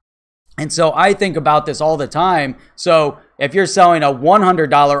else. And so I think about this all the time. So if you're selling a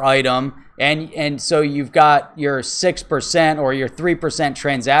 $100 item and so you've got your 6% or your 3%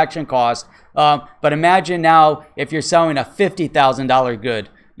 transaction cost, but imagine now if you're selling a $50,000 good,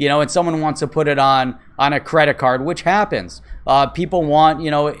 you know, and someone wants to put it on a credit card, which happens. People want,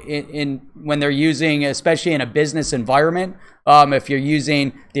 you know, when they're using, especially in a business environment, if you're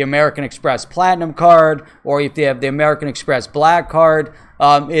using the American Express Platinum card or if you have the American Express Black card,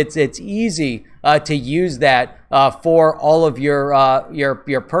 it's easy to use that for all of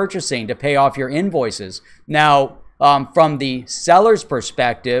your purchasing to pay off your invoices. Now, from the seller's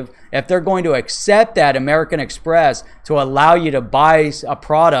perspective, if they're going to accept that American Express to allow you to buy a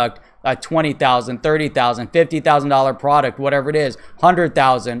product, a $20,000, $30,000, $50,000 product, whatever it is,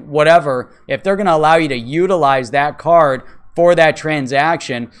 $100,000, whatever, if they're going to allow you to utilize that card for that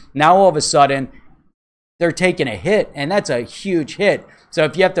transaction, now all of a sudden they're taking a hit, and that's a huge hit. So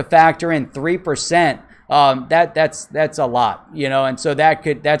if you have to factor in 3%, that's a lot, you know, and so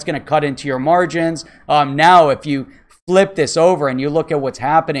that's going to cut into your margins. Now, if you flip this over and you look at what's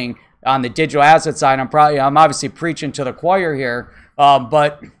happening on the digital asset side, I'm obviously preaching to the choir here,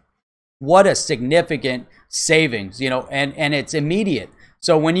 but what a significant savings, you know, and it's immediate.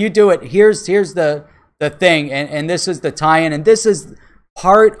 So when you do it, here's the thing, and this is the tie-in, and this is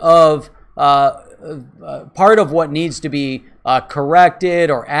part of what needs to be corrected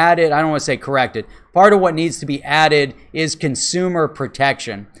or added. I don't want to say corrected. Part of what needs to be added is consumer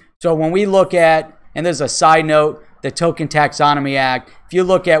protection. So when we look at, and there's a side note, the Token Taxonomy Act, if you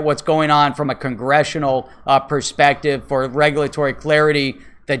look at what's going on from a congressional perspective for regulatory clarity,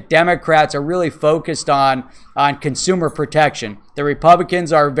 the Democrats are really focused on consumer protection. The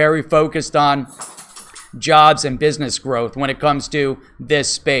Republicans are very focused on jobs and business growth when it comes to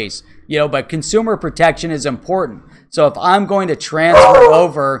this space. You know, but consumer protection is important. So if I'm going to transfer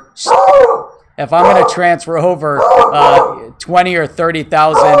over, $20,000 or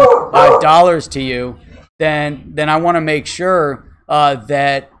 $30,000 to you, then I want to make sure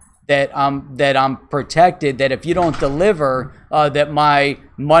that I'm protected. That if you don't deliver, that my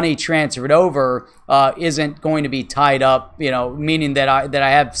money transferred over isn't going to be tied up. You know, meaning that I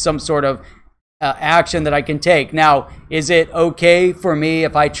have some sort of action that I can take. Now, is it okay for me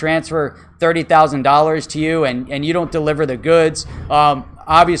if I transfer $30,000 to you and you don't deliver the goods?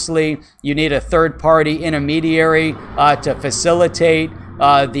 Obviously, you need a third-party intermediary to facilitate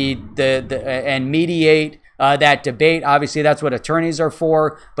and mediate that debate. Obviously, that's what attorneys are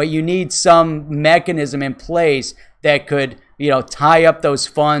for. But you need some mechanism in place that could, you know, tie up those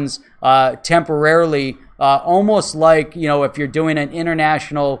funds temporarily. Almost like, you know, if you're doing an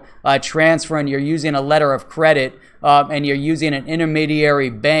international transfer and you're using a letter of credit and you're using an intermediary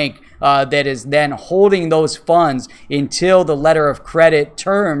bank that is then holding those funds until the letter of credit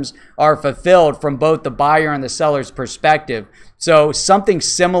terms are fulfilled from both the buyer and the seller's perspective. So something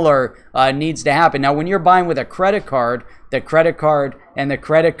similar needs to happen. Now, when you're buying with a credit card, the credit card and the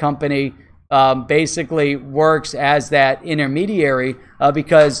credit company basically works as that intermediary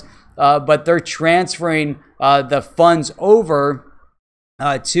because but they're transferring the funds over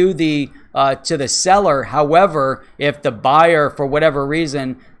to the seller. However, if the buyer, for whatever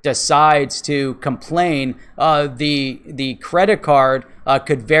reason, decides to complain, the credit card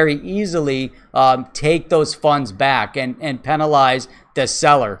could very easily take those funds back and penalize the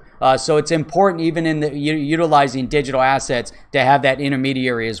seller. So it's important, even in the utilizing digital assets, to have that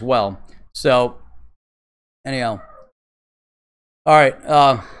intermediary as well. So anyhow, all right.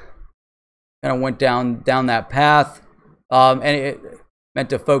 Kind of went down that path, and meant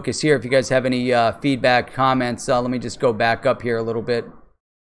to focus here. If you guys have any feedback, comments, let me just go back up here a little bit.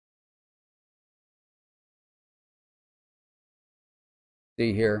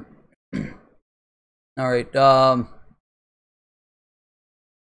 See here. All right.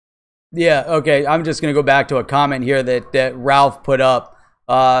 Yeah, okay. I'm just going to go back to a comment here that Ralph put up.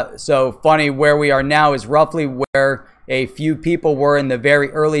 So funny, where we are now is roughly where a few people were in the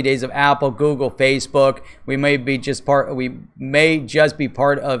very early days of Apple, Google, Facebook. We may just be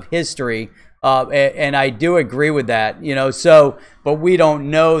part of history. And I do agree with that, you know, but we don't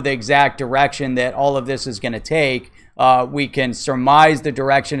know the exact direction that all of this is going to take. We can surmise the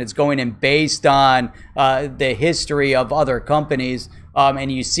direction it's going in based on the history of other companies.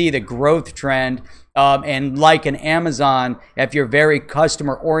 And you see the growth trend. And like an Amazon, if you're very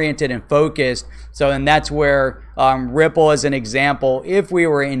customer oriented and focused, and that's where Ripple as an example, if we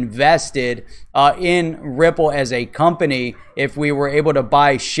were invested in Ripple as a company, if we were able to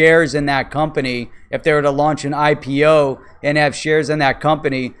buy shares in that company, if they were to launch an IPO and have shares in that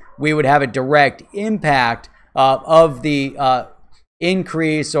company, we would have a direct impact of the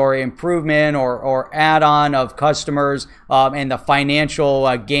increase or improvement or add-on of customers and the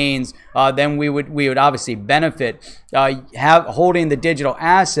financial gains, then we would obviously benefit. Holding the digital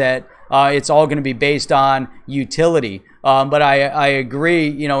asset, it's all going to be based on utility. But I agree,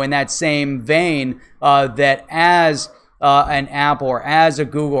 you know, in that same vein, that as an Apple or as a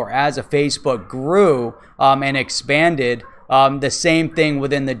Google or as a Facebook grew and expanded, the same thing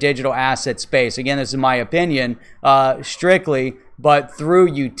within the digital asset space. Again, this is my opinion, strictly, but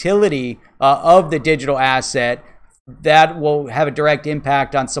through utility of the digital asset, that will have a direct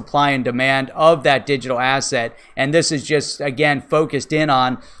impact on supply and demand of that digital asset. And this is just, again, focused in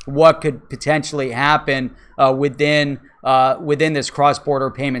on what could potentially happen within this cross-border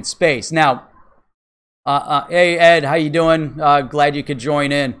payment space. Now, hey, Ed, how you doing? Glad you could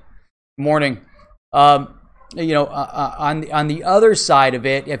join in. Morning. You know, on the other side of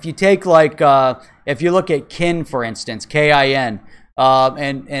it, if you take if you look at Kin, for instance, KIN,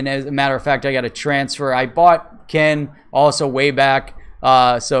 and as a matter of fact, I got a transfer. I bought Kin also way back,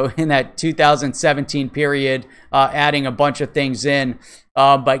 so in that 2017 period, adding a bunch of things in.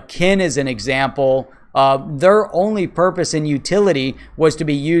 But Kin is an example. Their only purpose and utility was to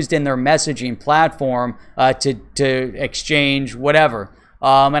be used in their messaging platform to exchange whatever.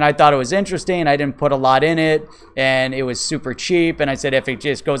 And I thought it was interesting. I didn't put a lot in it, and it was super cheap. And I said, if it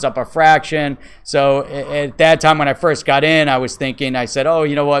just goes up a fraction. So at that time when I first got in, I was thinking, I said, oh,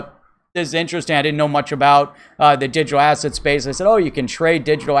 you know what? This is interesting. I didn't know much about the digital asset space. I said, oh, you can trade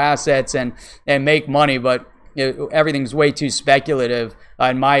digital assets and make money, but everything's way too speculative,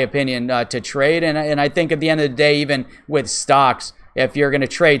 in my opinion, to trade. And I think at the end of the day, even with stocks, if you're going to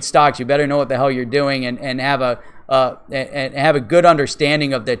trade stocks, you better know what the hell you're doing and have a good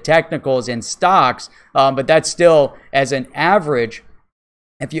understanding of the technicals in stocks. But that's still, as an average,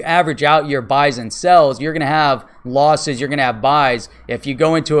 if you average out your buys and sells, you're going to have losses, you're going to have buys. If you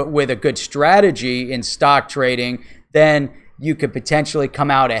go into it with a good strategy in stock trading, then you could potentially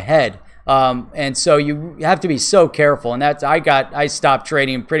come out ahead. And so you have to be so careful. And that's, I stopped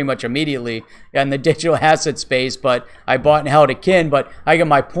trading pretty much immediately in the digital asset space, but I bought and held a Kin. But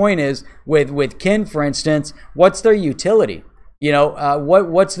my point is with Kin, for instance, what's their utility? You know,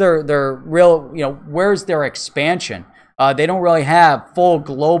 what's their real, you know, where's their expansion? They don't really have full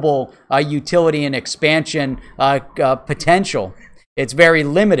global utility and expansion potential. It's very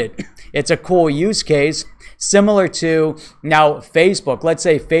limited. It's a cool use case. Similar to now Facebook. Let's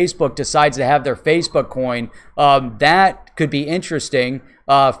say Facebook decides to have their Facebook coin. That could be interesting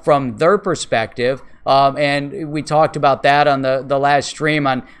from their perspective. And we talked about that on the last stream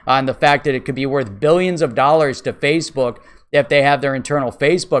on the fact that it could be worth billions of dollars to Facebook if they have their internal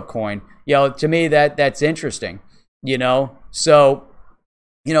Facebook coin. You know, to me, that's interesting. You know, so,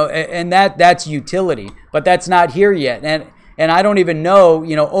 you know, and that's utility, but that's not here yet. And I don't even know,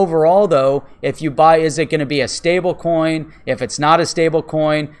 you know, overall though, if you buy, is it going to be a stable coin? If it's not a stable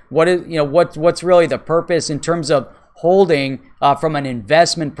coin, what is, you know, what's really the purpose in terms of holding from an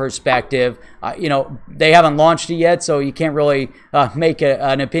investment perspective? You know, they haven't launched it yet, so you can't really make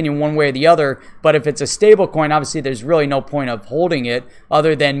an opinion one way or the other. But if it's a stable coin, obviously there's really no point of holding it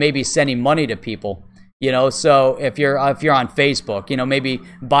other than maybe sending money to people. You know, so if you're on Facebook, you know, maybe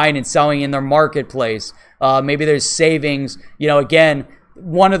buying and selling in their marketplace, maybe there's savings. You know, again,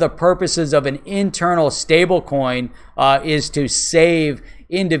 one of the purposes of an internal stable coin is to save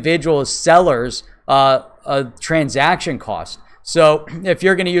individual sellers a transaction cost. So if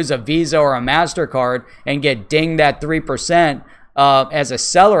you're going to use a Visa or a MasterCard and get dinged that 3%, as a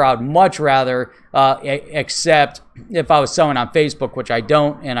seller, I would much rather accept, if I was selling on Facebook, which I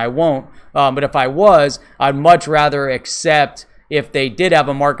don't and I won't, but if I was, I'd much rather accept if they did have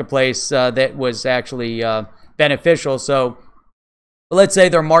a marketplace that was actually beneficial. So let's say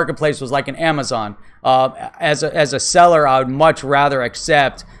their marketplace was like an Amazon. As a seller, I would much rather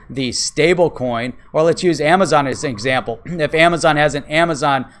accept the stable coin, or let's use Amazon as an example. If Amazon has an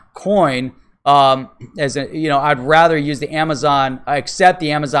Amazon coin, I'd rather use the accept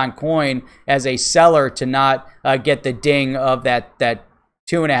the Amazon coin as a seller to not get the ding of that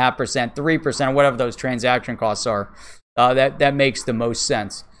 2.5%, 3%, or whatever those transaction costs are. That makes the most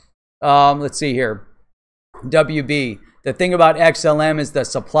sense. Let's see here. WB. The thing about XLM is the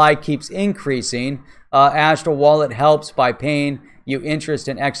supply keeps increasing. Astral Wallet helps by paying you interest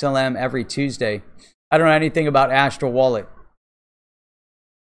in XLM every Tuesday. I don't know anything about Astral Wallet.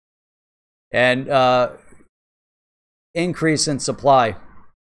 And increase in supply.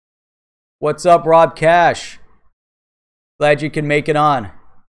 What's up, Rob Cash? Glad you can make it on.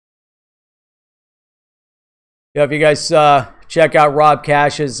 Yeah, if you guys check out Rob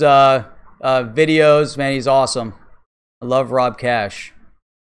Cash's videos, man, he's awesome. I love Rob Cash.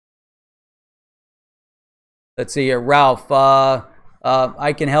 Let's see here, Ralph.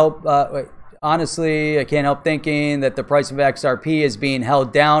 I can help. Honestly, I can't help thinking that the price of XRP is being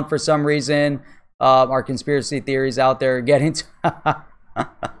held down for some reason. Our conspiracy theories out there getting to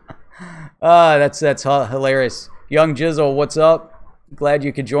that's hilarious. Young Jizzle, what's up? Glad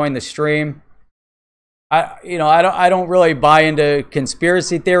you could join the stream. I don't really buy into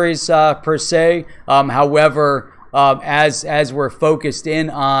conspiracy theories per se. However, as we're focused in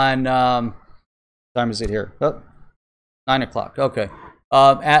on time is it here? Oh, 9 o'clock. Okay.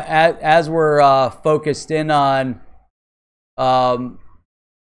 As we're focused in on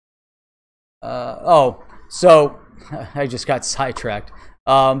so I just got sidetracked.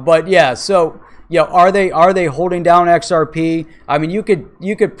 But yeah, so are they holding down XRP? I mean, you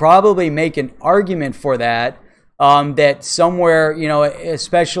could probably make an argument for that. That somewhere,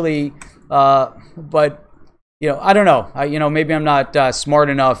 especially, but I don't know. Maybe I'm not smart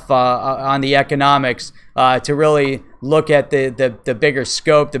enough on the economics to really look at the bigger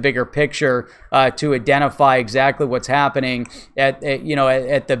scope, the bigger picture, to identify exactly what's happening at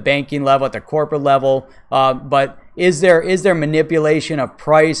the banking level, at the corporate level. But is there manipulation of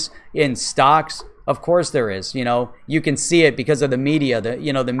price in stocks? Of course there is. You can see it because of the media,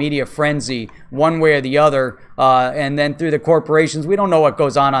 the media frenzy, one way or the other, and then through the corporations. We don't know what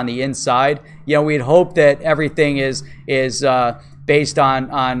goes on the inside. We'd hope that everything is based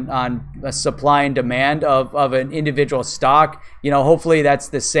on a supply and demand of an individual stock. Hopefully that's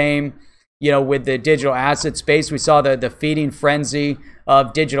the same. With the digital asset space, we saw the feeding frenzy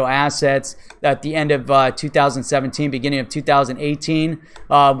of digital assets at the end of 2017, beginning of 2018,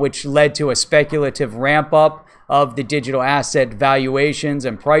 which led to a speculative ramp up of the digital asset valuations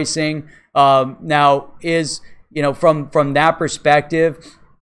and pricing. Now, from that perspective,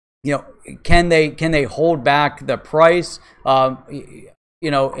 can they hold back the price?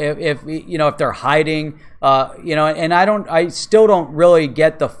 If they're hiding, and I still don't really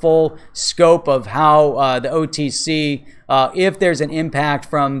get the full scope of how the OTC, if there's an impact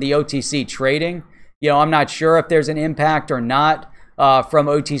from the OTC trading. I'm not sure if there's an impact or not from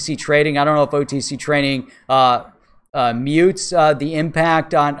OTC trading. I don't know if OTC trading mutes the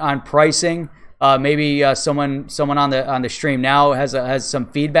impact on pricing. Maybe someone on the stream now has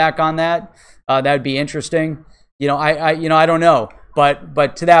some feedback on that. That would be interesting. I don't know.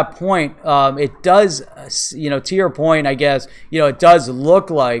 But to that point, it does, to your point, I guess, it does look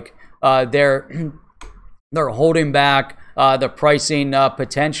like they're holding back the pricing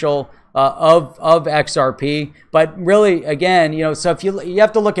potential of XRP. But really, again, so if you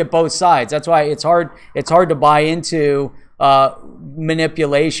have to look at both sides. That's why it's hard to buy into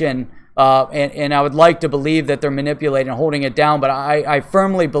manipulation. And I would like to believe that they're manipulating and holding it down. But I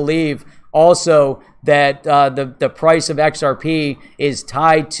firmly believe also that the price of XRP is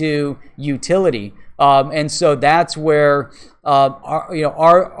tied to utility, and so that's where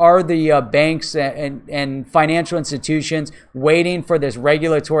are the banks and financial institutions waiting for this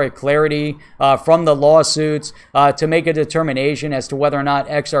regulatory clarity from the lawsuits to make a determination as to whether or not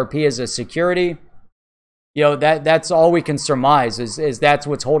XRP is a security? That's all we can surmise is that's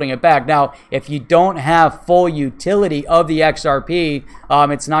what's holding it back. Now, if you don't have full utility of the XRP,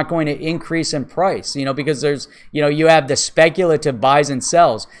 it's not going to increase in price, because there's, you have the speculative buys and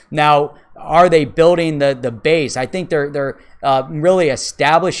sells. Now, are they building the base? I think they're really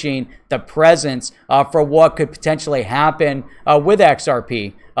establishing the presence for what could potentially happen with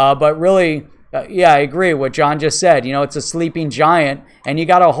XRP. But really, yeah, I agree with what John just said. You know, it's a sleeping giant, and you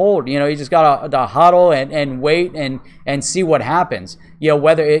got to hold. You know, you just got to huddle and wait and see what happens. You know,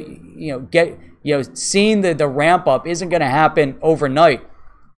 whether it, seeing the ramp up isn't going to happen overnight.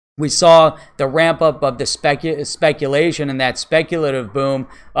 We saw the ramp up of the speculation and that speculative boom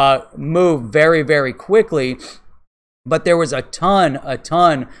move very, very quickly. But there was a ton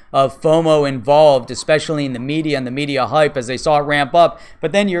of FOMO involved, especially in the media and the media hype as they saw it ramp up.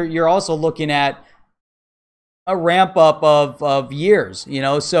 But then you're also looking at a ramp up of years, you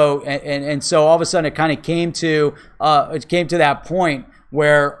know. So and so all of a sudden it kind of came to that point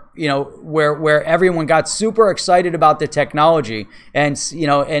where, you know, where everyone got super excited about the technology. And, you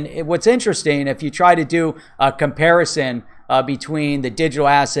know, and what's interesting, if you try to do a comparison between the digital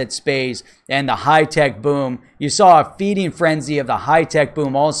asset space and the high-tech boom, you saw a feeding frenzy of the high-tech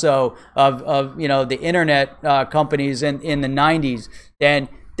boom also of you know, the internet companies in the 90s. And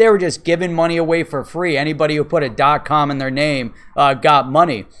they were just giving money away for free. Anybody who put a .com in their name got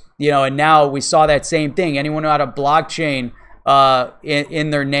money. You know, and now we saw that same thing. Anyone who had a blockchain in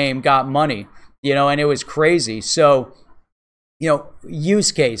their name got money. You know, and it was crazy. So, you know,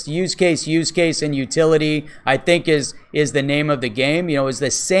 use case, and utility, I think is the name of the game. You know, is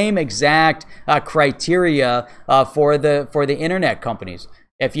the same exact criteria for the internet companies.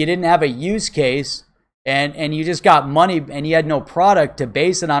 If you didn't have a use case and you just got money and you had no product to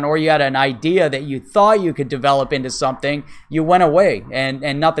base it on, or you had an idea that you thought you could develop into something, you went away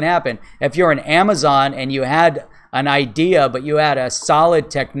and nothing happened. If you're an Amazon and you had an idea, but you had a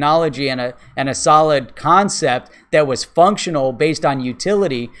solid technology and a solid concept that was functional based on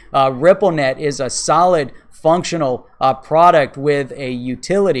utility, RippleNet is a solid functional product with a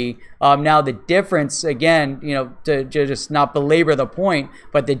utility. Now the difference, again, you know, to just not belabor the point,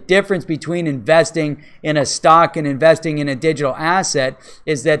 but the difference between investing in a stock and investing in a digital asset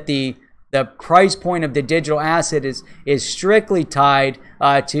is that the price point of the digital asset is strictly tied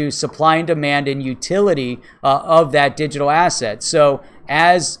to supply and demand and utility of that digital asset. So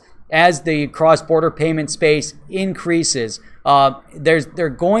as the cross-border payment space increases, they're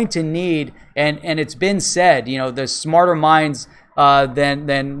going to need, and it's been said, you know, the smarter minds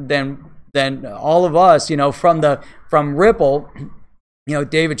than all of us, you know, from Ripple, you know,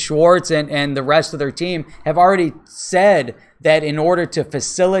 David Schwartz and the rest of their team have already said that in order to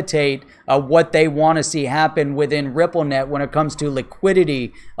facilitate what they want to see happen within RippleNet when it comes to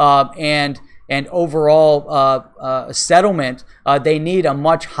liquidity and overall settlement, they need a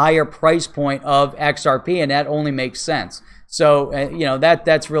much higher price point of XRP, and that only makes sense. So you know,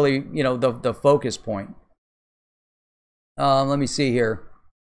 that's really, you know, the focus point. Let me see here.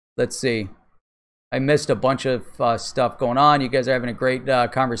 Let's see. I missed a bunch of stuff going on. You guys are having a great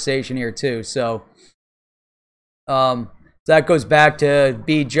conversation here too. So that goes back to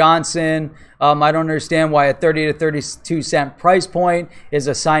B. Johnson. I don't understand why a 30 to 32 cent price point is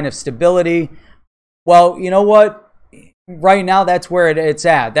a sign of stability. Well, you know what? Right now, that's where it's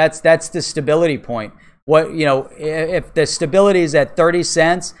at. That's the stability point. What, you know, if the stability is at 30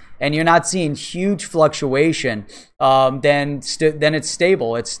 cents and you're not seeing huge fluctuation, then it's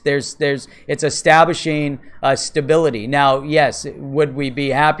stable. It's establishing stability. Now, yes, would we be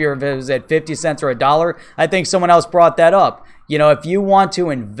happier if it was at 50 cents or $1? I think someone else brought that up. You know, if you want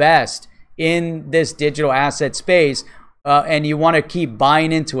to invest in this digital asset space, and you want to keep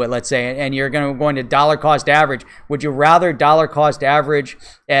buying into it, let's say, and you're going to dollar cost average, would you rather dollar cost average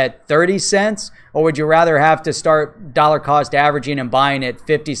at 30 cents, or would you rather have to start dollar cost averaging and buying at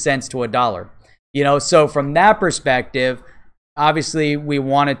 50 cents to $1? You know, so from that perspective, obviously we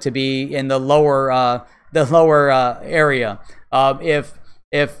want it to be in the lower area.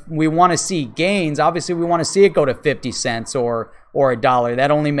 If we want to see gains, obviously we want to see it go to 50 cents or $1. That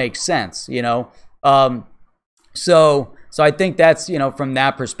only makes sense, you know. So I think that's, you know, from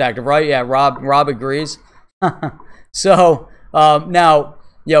that perspective, right? Yeah, Rob agrees. So now,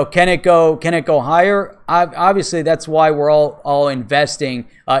 you know, can it go higher? Obviously, that's why we're all investing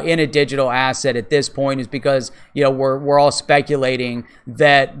in a digital asset at this point, is because, you know, we're all speculating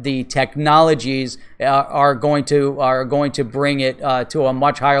that the technologies are going to bring it to a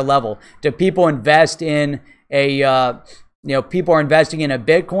much higher level. Do people invest in a you know, people are investing in a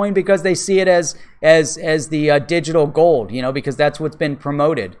Bitcoin because they see it as the digital gold, you know, because that's what's been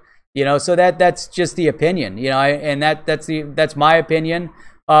promoted, you know. So that's just the opinion, you know, and that's my opinion.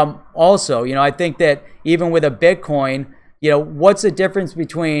 Also, you know, I think that even with a Bitcoin, you know, what's the difference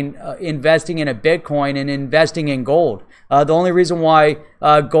between investing in a Bitcoin and investing in gold? The only reason why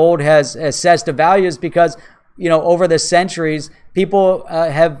gold has assessed a value is because, you know, over the centuries, people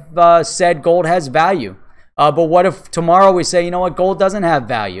have said gold has value. But what if tomorrow we say, you know what, gold doesn't have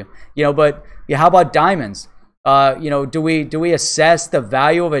value? You know, but yeah, how about diamonds? You know, do we assess the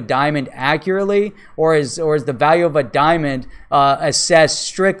value of a diamond accurately, or is the value of a diamond assessed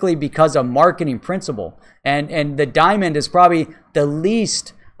strictly because of marketing principle? And the diamond is probably the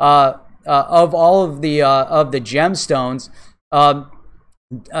least of all of the gemstones.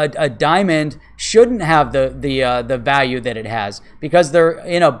 A diamond shouldn't have the value that it has because they're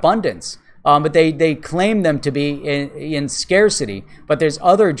in abundance. But they claim them to be in scarcity. But there's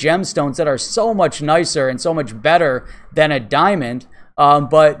other gemstones that are so much nicer and so much better than a diamond.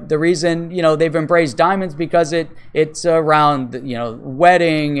 But the reason, you know, they've embraced diamonds because it's around, you know,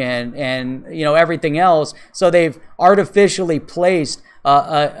 wedding and you know, everything else. So they've artificially placed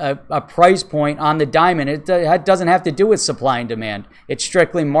a price point on the diamond. It doesn't have to do with supply and demand. It's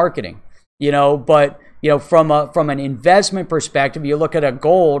strictly marketing, you know. But you know, from an investment perspective, you look at a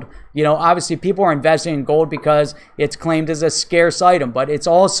gold, you know, obviously people are investing in gold because it's claimed as a scarce item, but it's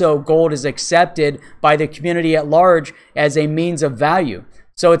also, gold is accepted by the community at large as a means of value.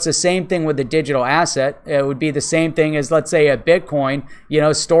 So it's the same thing with the digital asset. It would be the same thing as, let's say, a Bitcoin, you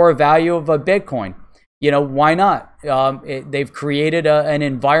know, store of value of a Bitcoin. You know, why not? They've created an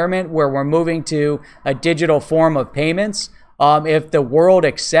environment where we're moving to a digital form of payments. If the world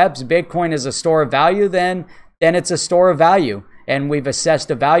accepts Bitcoin as a store of value, then it's a store of value, and we've assessed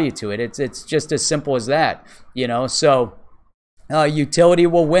a value to it. It's just as simple as that, you know. So utility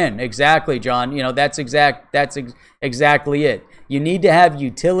will win. Exactly, John. You know, that's exactly it. You need to have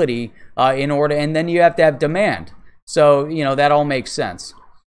utility in order, and then you have to have demand. So, you know, that all makes sense.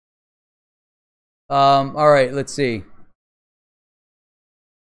 All right, let's see.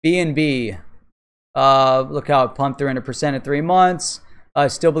 BNB. Look how it pumped 300% in 3 months. I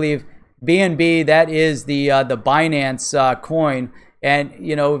still believe BNB, that is the Binance coin, and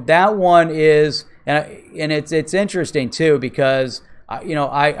you know, that one is, and it's interesting too, because you know,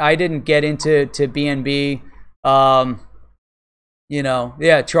 I didn't get into BNB. You know,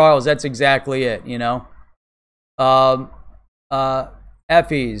 yeah, Charles, that's exactly it. You know,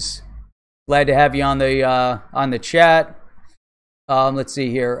 Effie's, glad to have you on the chat. Let's see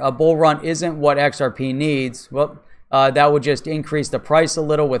here. A bull run isn't what XRP needs. Well, that would just increase the price a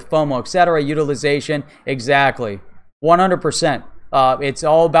little with FOMO, etc. Utilization, exactly, 100%. It's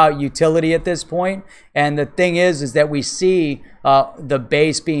all about utility at this point. And the thing is that we see the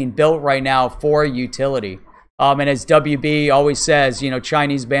base being built right now for utility. And as WB always says, you know,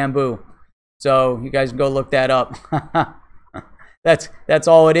 Chinese bamboo. So you guys can go look that up. That's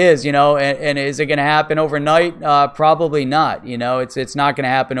all it is, you know. And is it going to happen overnight? Probably not. You know, it's not going to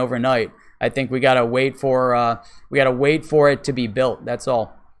happen overnight. I think we got to wait for it to be built. That's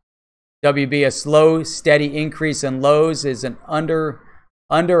all. WB, a slow, steady increase in lows is an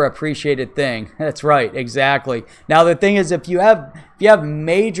underappreciated thing. That's right, exactly. Now the thing is, if you have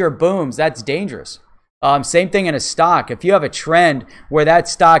major booms, that's dangerous. Same thing in a stock. If you have a trend where that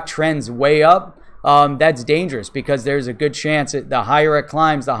stock trends way up, that's dangerous, because there's a good chance that the higher it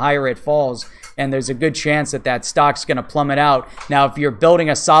climbs, the higher it falls, and there's a good chance that that stock's going to plummet out. Now, if you're building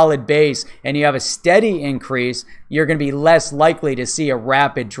a solid base and you have a steady increase, you're going to be less likely to see a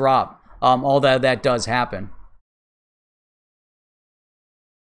rapid drop, although that does happen.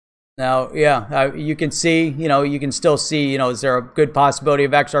 Now, yeah, you can see, you know, you can still see, you know, is there a good possibility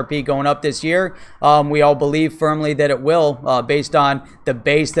of XRP going up this year? We all believe firmly that it will, based on the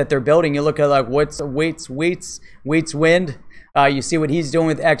base that they're building. You look at like Wheat's Wind. You see what he's doing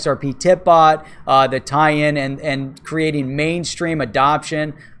with XRP Tipbot, the tie-in and creating mainstream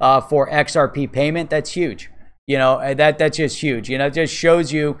adoption for XRP payment. That's huge. You know, that's just huge. You know, it just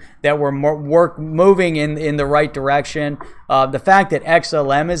shows you that we're moving in the right direction. The fact that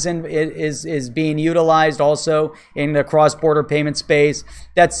XLM is being utilized also in the cross-border payment space,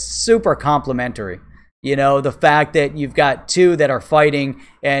 that's super complementary. You know, the fact that you've got two that are fighting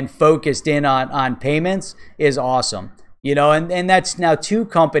and focused in on payments is awesome. You know, and that's now two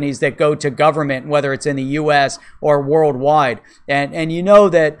companies that go to government, whether it's in the US or worldwide. And you know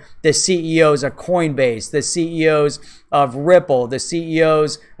that the CEOs of Coinbase, the CEOs of Ripple, the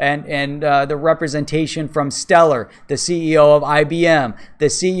CEOs and the representation from Stellar, the CEO of IBM, the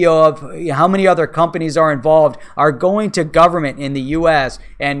CEO of how many other companies are involved, are going to government in the US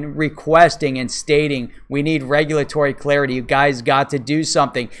and requesting and stating, we need regulatory clarity. You guys got to do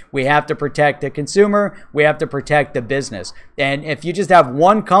something. We have to protect the consumer. We have to protect the business. And if you just have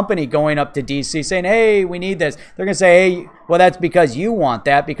one company going up to DC saying, hey, we need this, they're going to say, hey, well, that's because you want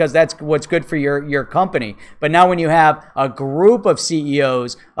that, because that's what's good for your company. But now when you have a group of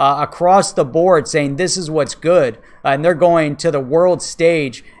CEOs across the board saying this is what's good, and they're going to the world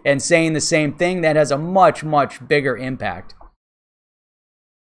stage and saying the same thing, that has a much, much bigger impact.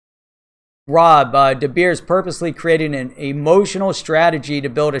 Rob, De Beers purposely created an emotional strategy to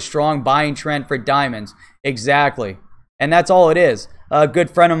build a strong buying trend for diamonds. Exactly. And that's all it is. A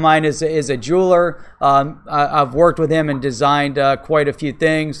good friend of mine is a jeweler. I've worked with him and designed quite a few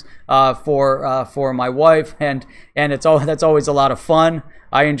things for my wife, and that's always a lot of fun.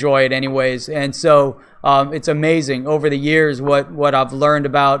 I enjoy it anyways, and so it's amazing over the years what I've learned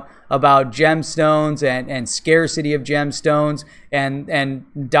about gemstones and scarcity of gemstones and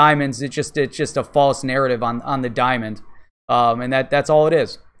diamonds. It's just a false narrative on the diamond, and that's all it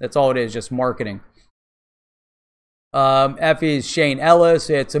is. That's all it is, just marketing. Effie's Shane Ellis.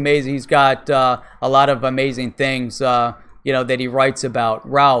 It's amazing. He's got a lot of amazing things, that he writes about.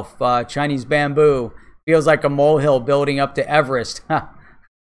 Ralph, Chinese bamboo feels like a molehill building up to Everest.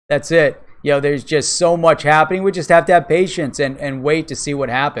 That's it. There's just so much happening. We just have to have patience and wait to see what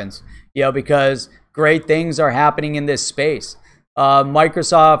happens. Because great things are happening in this space.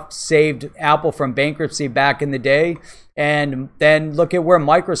 Microsoft saved Apple from bankruptcy back in the day. And then look at where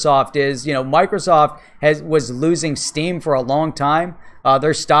Microsoft is. Microsoft was losing steam for a long time.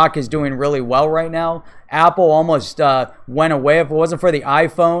 Their stock is doing really well right now. Apple almost went away. If it wasn't for the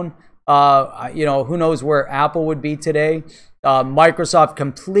iPhone, who knows where Apple would be today. Microsoft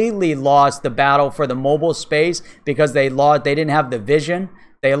completely lost the battle for the mobile space because they didn't have the vision.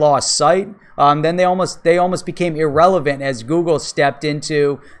 They lost sight. Then they almost became irrelevant as Google stepped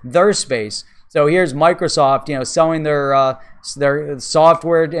into their space. So here's Microsoft, selling their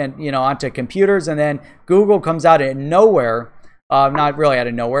software and onto computers, and then Google comes out of nowhere, not really out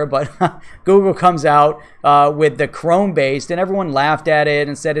of nowhere, but Google comes out with the Chrome based, and everyone laughed at it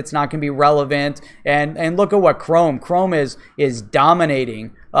and said it's not going to be relevant. And look at what Chrome is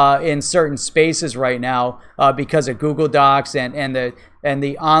dominating in certain spaces right now because of Google Docs and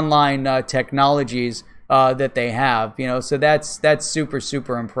the online technologies that they have. So that's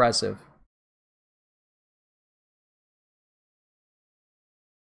super impressive.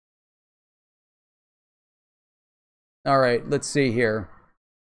 All right, let's see here.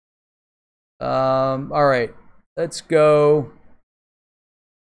 All right, let's go.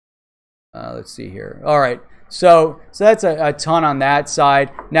 Let's see here. All right, so that's a ton on that side.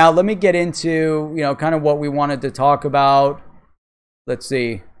 Now let me get into kind of what we wanted to talk about. Let's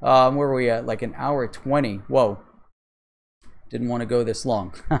see. Where were we at? Like an hour 20. Whoa, didn't want to go this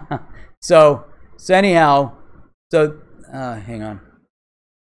long. so anyhow, hang on.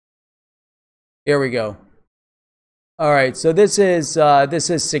 Here we go. All right, so this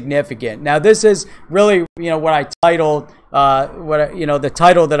is significant. Now, this is really what I titled the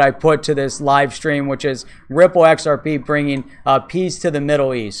title that I put to this live stream, which is Ripple XRP bringing peace to the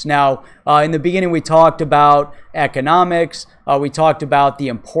Middle East. Now, in the beginning, we talked about economics. We talked about the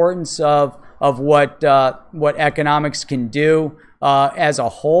importance of what economics can do as a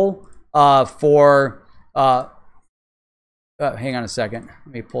whole for. Hang on a second.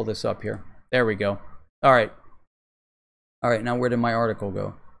 Let me pull this up here. There we go. All right. All right, now where did my article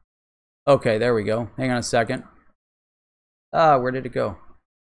go? Okay, there we go. Hang on a second. Where did it go?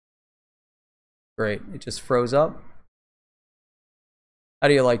 Great, it just froze up. How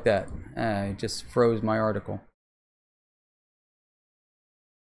do you like that? It just froze my article.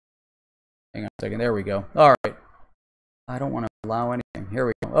 Hang on a second, there we go. All right. I don't want to allow anything. Here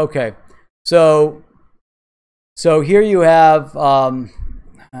we go. Okay, so here you have,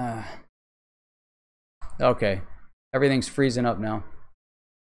 okay. Everything's freezing up now.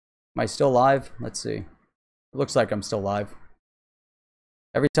 Am I still live? Let's see. It looks like I'm still live.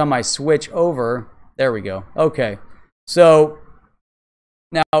 Every time I switch over, there we go. Okay. So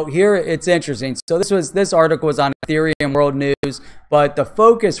now here it's interesting. So this article was on Ethereum World News, but the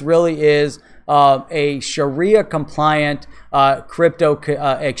focus really is a Sharia compliant crypto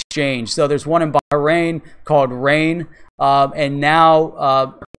exchange. So there's one in Bahrain called Rain, and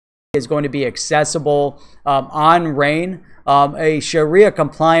now is going to be accessible on Rain, a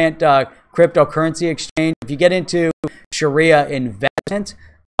Sharia-compliant cryptocurrency exchange. If you get into Sharia investment,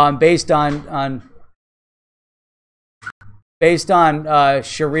 based on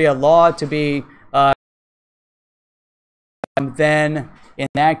Sharia law to be, then in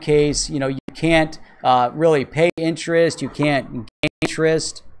that case, you can't really pay interest. You can't gain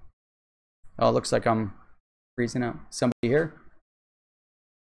interest. Oh, it looks like I'm freezing out. Somebody here?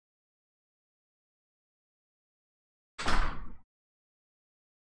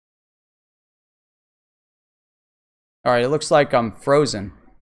 All right, it looks like I'm frozen.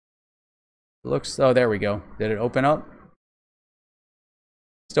 It looks, oh, there we go. Did it open up?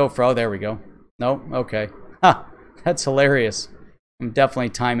 Still froze, there we go. Nope, okay. Ha, that's hilarious. I'm definitely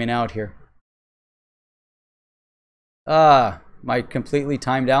timing out here. Am I completely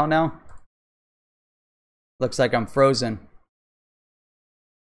timed out now? Looks like I'm frozen.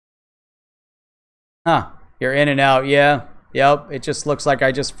 Huh, you're in and out, yeah. Yep, it just looks like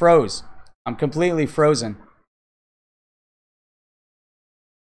I just froze. I'm completely frozen.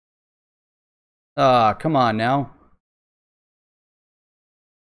 Come on now.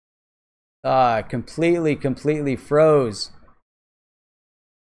 Completely froze.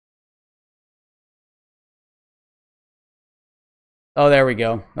 Oh, there we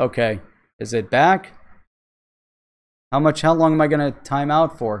go. Okay. Is it back? How long am I gonna time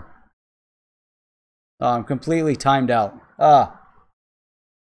out for? I'm completely timed out. All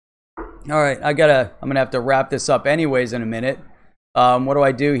right, I'm gonna have to wrap this up anyways in a minute. What do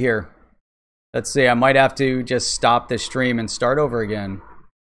I do here? Let's see, I might have to just stop the stream and start over again.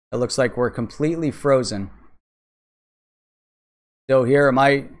 It looks like we're completely frozen. So here,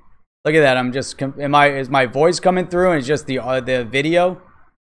 look at that, is my voice coming through and it's just the video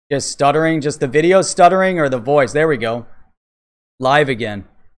just stuttering, just the video stuttering or the voice? There we go. Live again.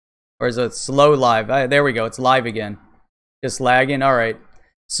 Or is it slow live? There we go, it's live again. Just lagging, all right.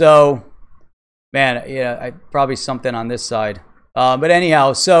 So, man, yeah, probably something on this side. But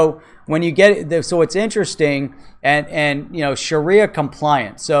anyhow, so when you get, so it's interesting and you know, Sharia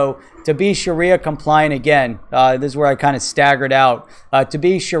compliant. So to be Sharia compliant, again, this is where I kind of staggered out. To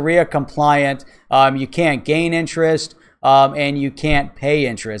be Sharia compliant, you can't gain interest and you can't pay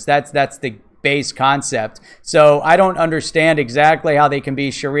interest. That's the base concept. So I don't understand exactly how they can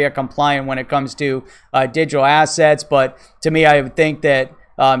be Sharia compliant when it comes to digital assets, but to me, I would think that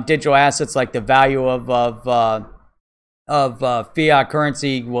digital assets like the value of fiat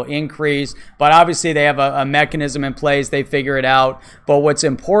currency will increase, but obviously they have a mechanism in place. They figure it out. But what's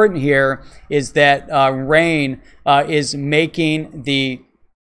important here is that Rain is making the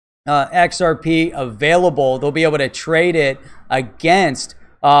XRP available. They'll be able to trade it against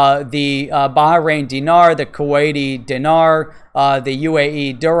the Bahrain dinar, the Kuwaiti dinar, the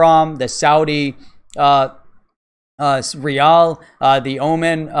UAE dirham, the Saudi Rial, the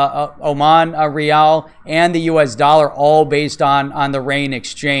Oman Rial, and the US dollar, all based on the Rain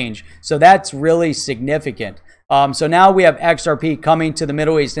exchange. So that's really significant. So now we have XRP coming to the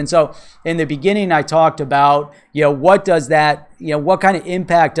Middle East. And so in the beginning, I talked about, you know, what does that, you know, what kind of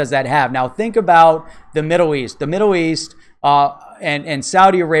impact does that have? Now think about the Middle East. The Middle East and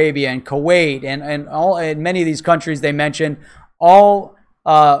Saudi Arabia and Kuwait and many of these countries they mentioned, all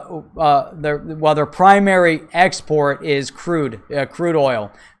their primary export is crude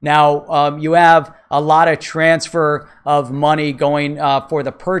oil. Now you have a lot of transfer of money going for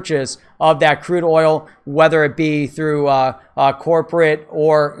the purchase of that crude oil, whether it be through corporate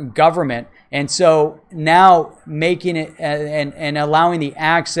or government. And so now making it and allowing the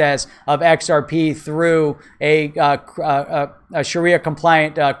access of XRP through a Sharia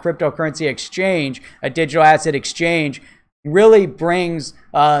compliant cryptocurrency exchange, a digital asset exchange, really brings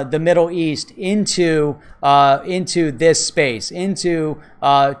the Middle East into this space, into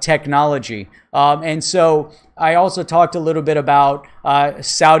technology. And so I also talked a little bit about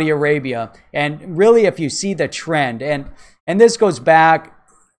Saudi Arabia, and really if you see the trend, and this goes back,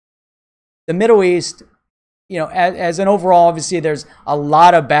 the Middle East, you know, as an overall, obviously there's a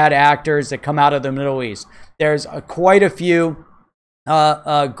lot of bad actors that come out of the Middle East. There's quite a few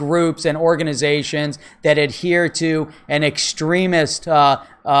groups and organizations that adhere to an extremist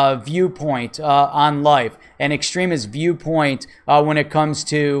viewpoint on life, an extremist viewpoint when it comes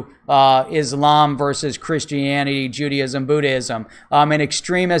to Islam versus Christianity, Judaism, Buddhism, an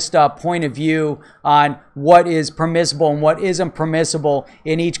extremist point of view on what is permissible and what isn't permissible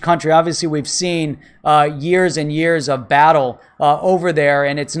in each country. Obviously, we've seen years and years of battle over there,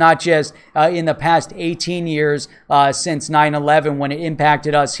 and it's not just in the past 18 years since 9/11 when it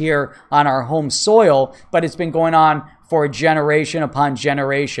impacted us here on our home soil, but it's been going on for generation upon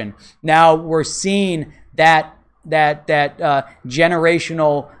generation. Now we're seeing that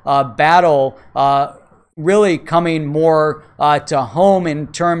generational battle really coming more to home in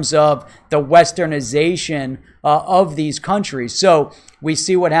terms of the westernization of these countries. So we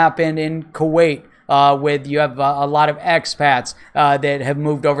see what happened in Kuwait with you have a lot of expats that have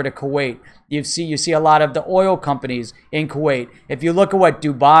moved over to Kuwait. You see a lot of the oil companies in Kuwait. If you look at what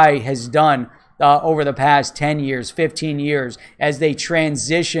Dubai has done over the past 10 years, 15 years, as they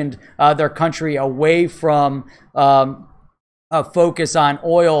transitioned their country away from focus on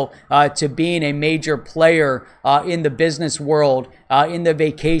oil to being a major player in the business world, in the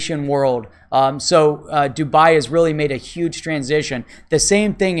vacation world. So Dubai has really made a huge transition. The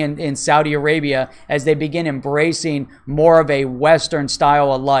same thing in Saudi Arabia as they begin embracing more of a Western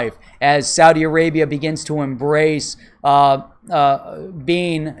style of life. As Saudi Arabia begins to embrace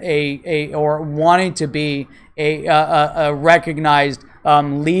being or wanting to be a recognized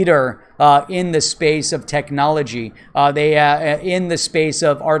leader in the space of technology, in the space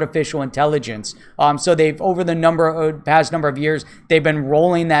of artificial intelligence. So they've, over the past number of years, they've been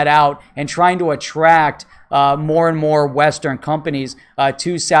rolling that out and trying to attract more and more Western companies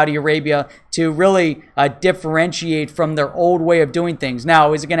to Saudi Arabia to really differentiate from their old way of doing things.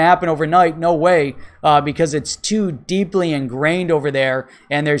 Now, is it going to happen overnight? No way, because it's too deeply ingrained over there,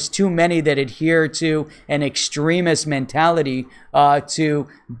 and there's too many that adhere to an extremist mentality to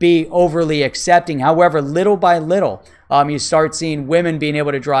be overly accepting. However, little by little, you start seeing women being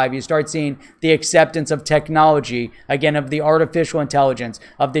able to drive. You start seeing the acceptance of technology, again, of the artificial intelligence,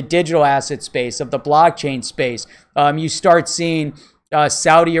 of the digital asset space, of the blockchain space. You start seeing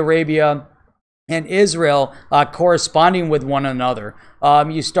Saudi Arabia and Israel corresponding with one another.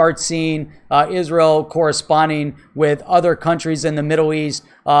 You start seeing Israel corresponding with other countries in the Middle East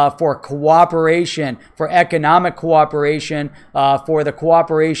for cooperation, for economic cooperation, for the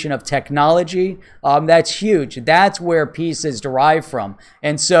cooperation of technology. That's huge. That's where peace is derived from.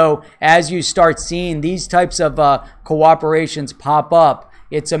 And so as you start seeing these types of cooperations pop up,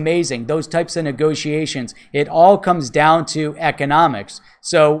 it's amazing. Those types of negotiations, it all comes down to economics.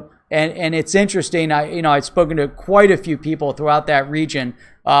 So And it's interesting. I've spoken to quite a few people throughout that region,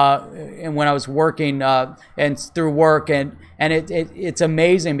 and when I was working and through work, and it's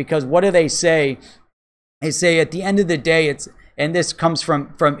amazing because what do they say? They say at the end of the day, and this comes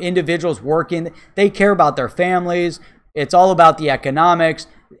from individuals working. They care about their families. It's all about the economics.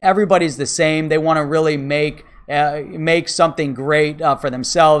 Everybody's the same. They want to really make something great for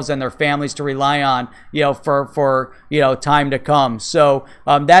themselves and their families to rely on, for time to come. So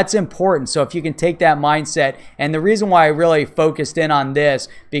that's important. So if you can take that mindset, and the reason why I really focused in on this,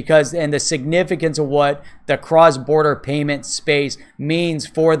 and the significance of what the cross-border payment space means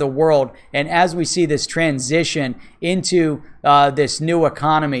for the world, and as we see this transition into this new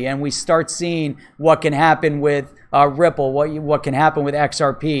economy, and we start seeing what can happen with Ripple, what can happen with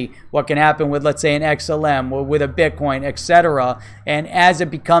XRP, what can happen with, let's say, an XLM, or with a Bitcoin, etc. And as it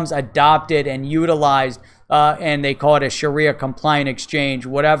becomes adopted and utilized, and they call it a Sharia compliant exchange,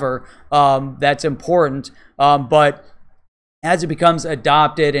 whatever, that's important. But as it becomes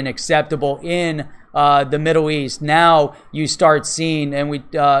adopted and acceptable in the Middle East, now you start seeing, and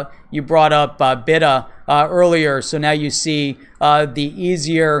you brought up BIDA earlier, so now you see the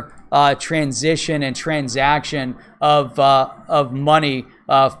easier transition and transaction of money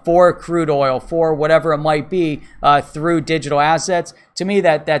for crude oil, for whatever it might be, through digital assets. To me,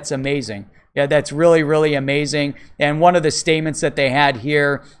 that's amazing. Yeah, that's really, really amazing. And one of the statements that they had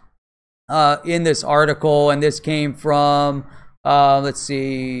here in this article, and this came from,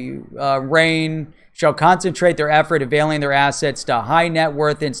 Rain shall concentrate their effort availing their assets to high net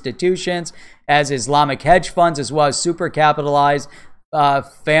worth institutions as Islamic hedge funds, as well as super capitalized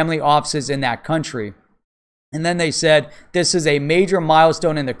family offices in that country. And then they said, this is a major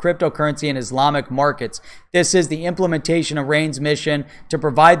milestone in the cryptocurrency and Islamic markets. This is the implementation of Rain's mission to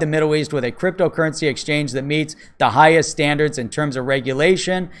provide the Middle East with a cryptocurrency exchange that meets the highest standards in terms of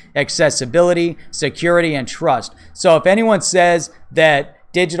regulation, accessibility, security, and trust. So if anyone says that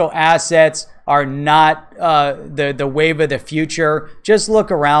digital assets are not the wave of the future, just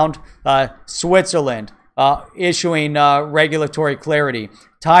look around. Switzerland issuing regulatory clarity.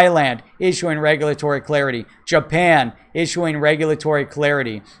 Thailand issuing regulatory clarity. Japan issuing regulatory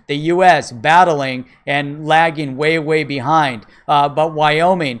clarity. The U.S. battling and lagging way, way behind. But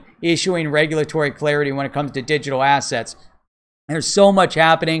Wyoming issuing regulatory clarity when it comes to digital assets. There's so much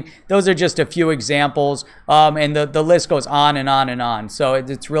happening. Those are just a few examples. And the list goes on and on and on. So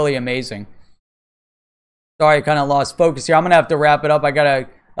it's really amazing. Sorry, I kind of lost focus here. I'm going to have to wrap it up. I got to,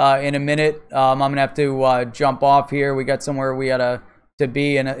 in a minute, I'm going to have to jump off here. We got somewhere we had to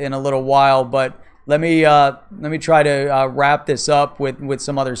be in a little while, but let me try to wrap this up with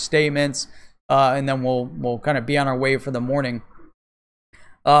some other statements, and then we'll kind of be on our way for the morning.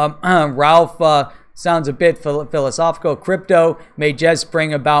 Ralph sounds a bit philosophical. Crypto may just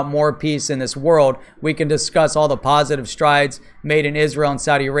bring about more peace in this world. We can discuss all the positive strides made in Israel and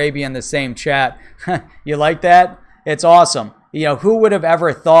Saudi Arabia in the same chat. You like that? It's awesome. Who would have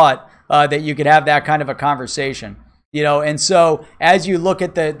ever thought that you could have that kind of a conversation? You know, and so as you look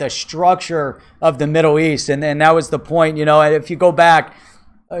at the structure of the Middle East, and that was the point, you know, and if you go back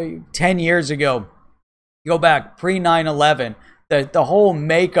 10 years ago, you go back pre 9/11, the whole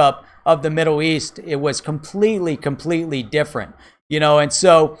makeup of the Middle East, it was completely different. You know, and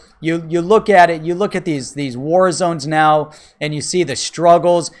so you look at it, you look at these war zones now, and you see the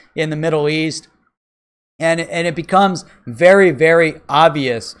struggles in the Middle East, and it becomes very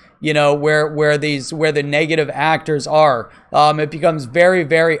obvious, you know, where the negative actors are. It becomes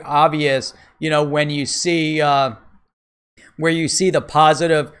very obvious, you know, when you see where you see the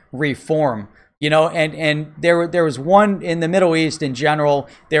positive reform. You know, and there was one in the Middle East in general.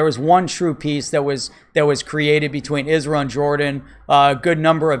 There was one true peace that was created between Israel and Jordan a good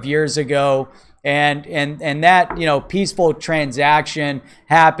number of years ago, and that, you know, peaceful transaction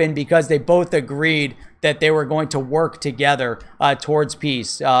happened because they both agreed that they were going to work together towards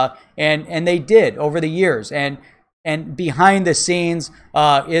peace, and they did over the years. And behind the scenes,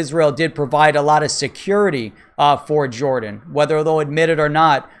 Israel did provide a lot of security for Jordan. Whether they'll admit it or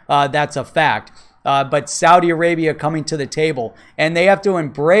not, that's a fact. But Saudi Arabia coming to the table, and they have to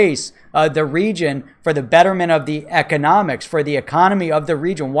embrace the region for the betterment of the economics, for the economy of the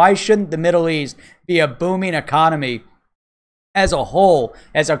region. Why shouldn't the Middle East be a booming economy as a whole,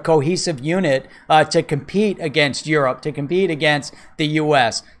 as a cohesive unit, to compete against Europe, to compete against the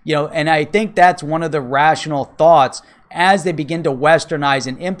US? You know, and I think that's one of the rational thoughts as they begin to westernize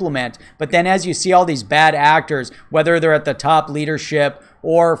and implement. But then as you see all these bad actors, whether they're at the top leadership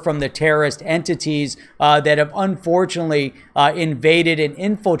or from the terrorist entities that have unfortunately invaded and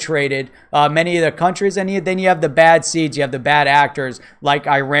infiltrated many of the countries, and then you have the bad seeds, you have the bad actors like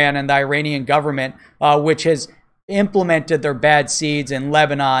Iran and the Iranian government, which has implemented their bad seeds in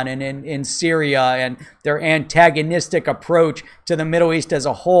Lebanon and in Syria, and their antagonistic approach to the Middle East as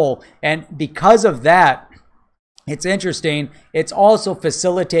a whole. And because of that, it's interesting, it's also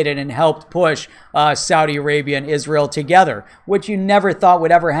facilitated and helped push Saudi Arabia and Israel together, which you never thought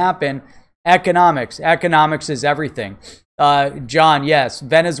would ever happen. Economics is everything. John, yes,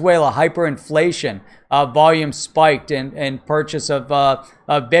 Venezuela, hyperinflation, volume spiked in purchase of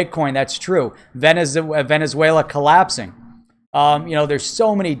Bitcoin. That's true. Venezuela collapsing. You know, there's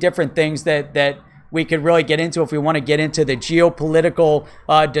so many different things that we could really get into if we want to get into the geopolitical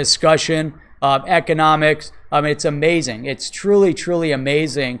discussion, economics. It's amazing. It's truly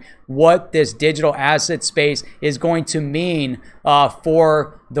amazing what this digital asset space is going to mean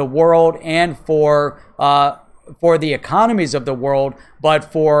for the world and for the economies of the world, but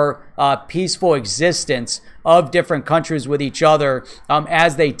for peaceful existence of different countries with each other,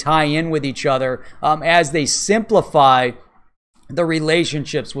 as they tie in with each other, as they simplify the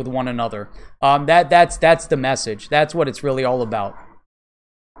relationships with one another. That's the message. That's what it's really all about.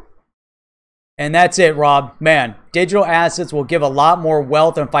 And that's it, Rob. Man, digital assets will give a lot more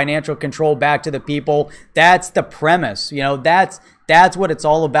wealth and financial control back to the people. That's the premise. You know, that's what it's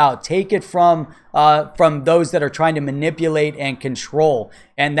all about. Take it from those that are trying to manipulate and control.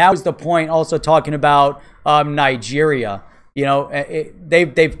 And that was the point. Also talking about Nigeria. You know,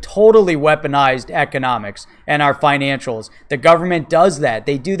 they've totally weaponized economics and our financials. The government does that.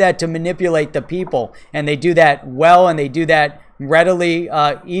 They do that to manipulate the people, and they do that well, and they do that readily,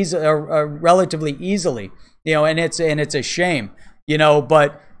 relatively easily. You know, and it's a shame. You know,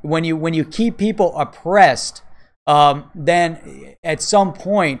 but when you keep people oppressed, then at some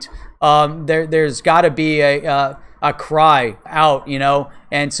point there's got to be a cry out. You know,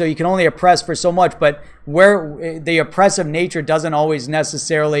 and so you can only oppress for so much, but where the oppressive nature doesn't always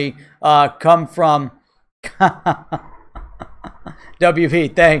necessarily come from.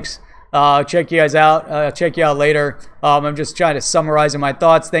 WP, thanks. Check you guys out. Check you out later. I'm just trying to summarize my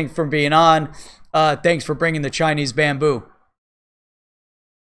thoughts. Thanks for being on. Thanks for bringing the Chinese bamboo.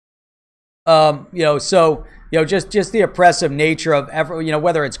 You know, so, you know, just the oppressive nature of every, you know,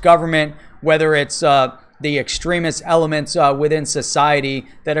 whether it's government, whether it's the extremist elements within society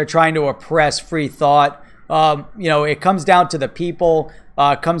that are trying to oppress free thought. You know, it comes down to the people,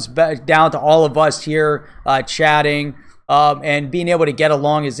 comes back down to all of us here chatting, and being able to get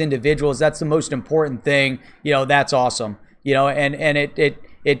along as individuals. That's the most important thing. You know, that's awesome. You know, and it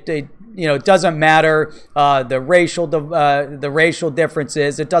you know, it doesn't matter the racial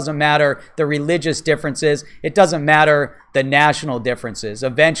differences. It doesn't matter the religious differences. It doesn't matter the national differences.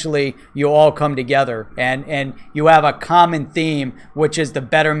 Eventually, you all come together, and you have a common theme, which is the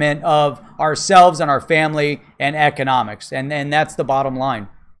betterment of ourselves and our family and economics. And that's the bottom line.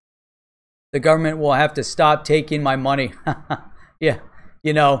 The government will have to stop taking my money. Yeah,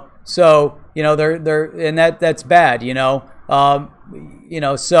 you know. So, you know, they're and that's bad. You know. You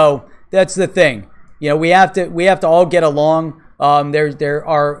know. So that's the thing. you know, we have to all get along. There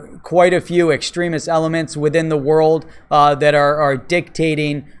are quite a few extremist elements within the world that are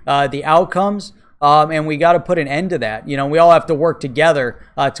dictating the outcomes, and we got to put an end to that. You know, we all have to work together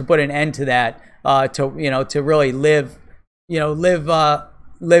to put an end to that. To really live,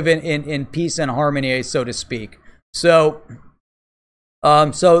 live in peace and harmony, so to speak. So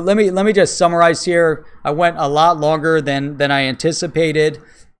let me just summarize here. I went a lot longer than I anticipated.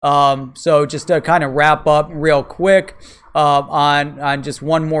 So just to kind of wrap up real quick on just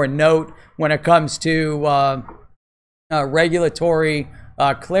one more note when it comes to regulatory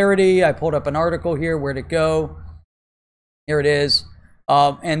clarity. I pulled up an article here. Where'd it go? Here it is.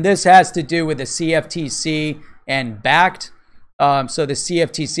 And this has to do with the CFTC and BACT. So the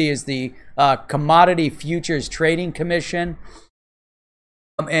CFTC is the Commodity Futures Trading Commission.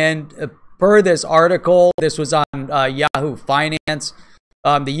 And per this article, this was on Yahoo Finance,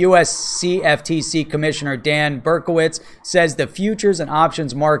 the U.S. CFTC Commissioner Dan Berkowitz says the futures and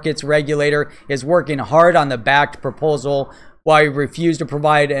options markets regulator is working hard on the BACT proposal. While he refused to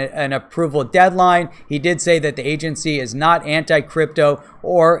provide an approval deadline, he did say that the agency is not anti-crypto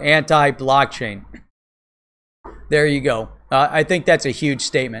or anti-blockchain. There you go. I think that's a huge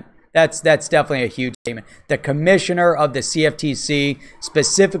statement. That's definitely a huge statement. The commissioner of the CFTC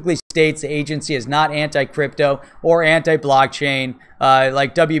specifically states the agency is not anti-crypto or anti-blockchain.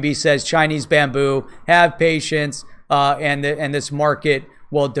 Like WB says, Chinese bamboo, have patience, and this market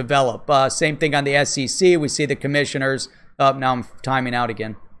will develop. Same thing on the SEC. We see the commissioners. Now I'm timing out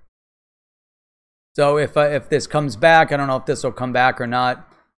again. So if this comes back, I don't know if this will come back or not.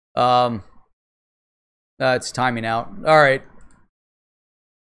 It's timing out. All right.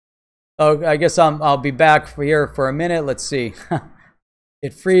 Oh, I guess I'll be back here for a minute. Let's see.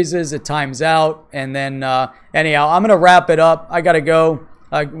 It freezes, it times out, and then anyhow, I'm gonna wrap it up. I gotta go.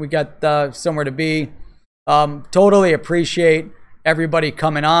 We got somewhere to be. Totally appreciate everybody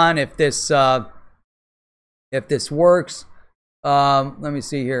coming on. If this works, let me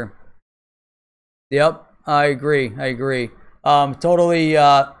see here. Yep, I agree.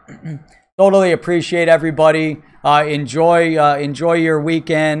 Totally appreciate everybody. Enjoy your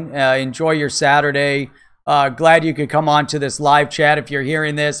weekend. Enjoy your Saturday. Glad you could come on to this live chat. If you're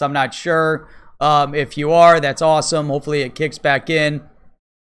hearing this, I'm not sure. If you are, that's awesome. Hopefully it kicks back in.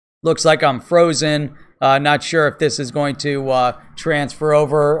 Looks like I'm frozen. Not sure if this is going to transfer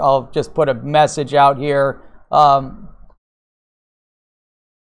over. I'll just put a message out here.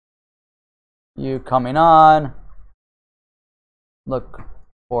 You coming on. Look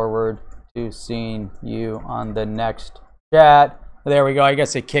forward to seeing you on the next chat. There we go. I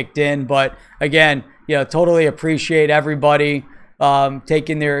guess it kicked in, but again, totally appreciate everybody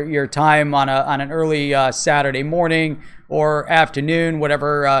taking your time on an early Saturday morning or afternoon,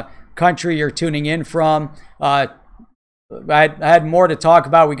 whatever country you're tuning in from. I had more to talk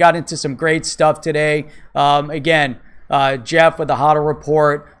about. We got into some great stuff today. Again, Jeff with the HODL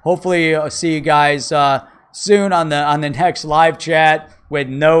Report. Hopefully, I'll see you guys soon on the next live chat with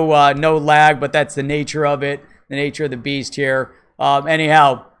no lag, but that's the nature of it, the nature of the beast here.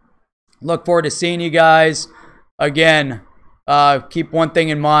 Anyhow, look forward to seeing you guys. Again, keep one thing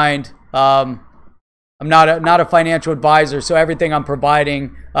in mind. I'm not a financial advisor, so everything I'm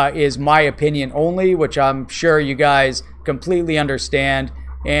providing is my opinion only, which I'm sure you guys completely understand.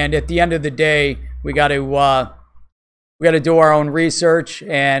 And at the end of the day, we got to do our own research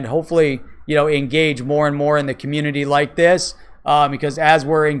and hopefully, engage more and more in the community like this. Because as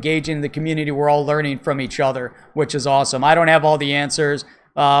we're engaging in the community, we're all learning from each other, which is awesome. I don't have all the answers,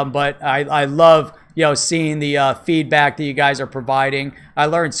 but I love seeing the feedback that you guys are providing. I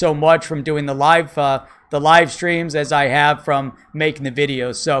learned so much from doing the live streams as I have from making the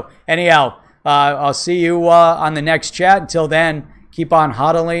videos. So anyhow, I'll see you on the next chat. Until then, keep on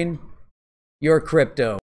hodling your crypto.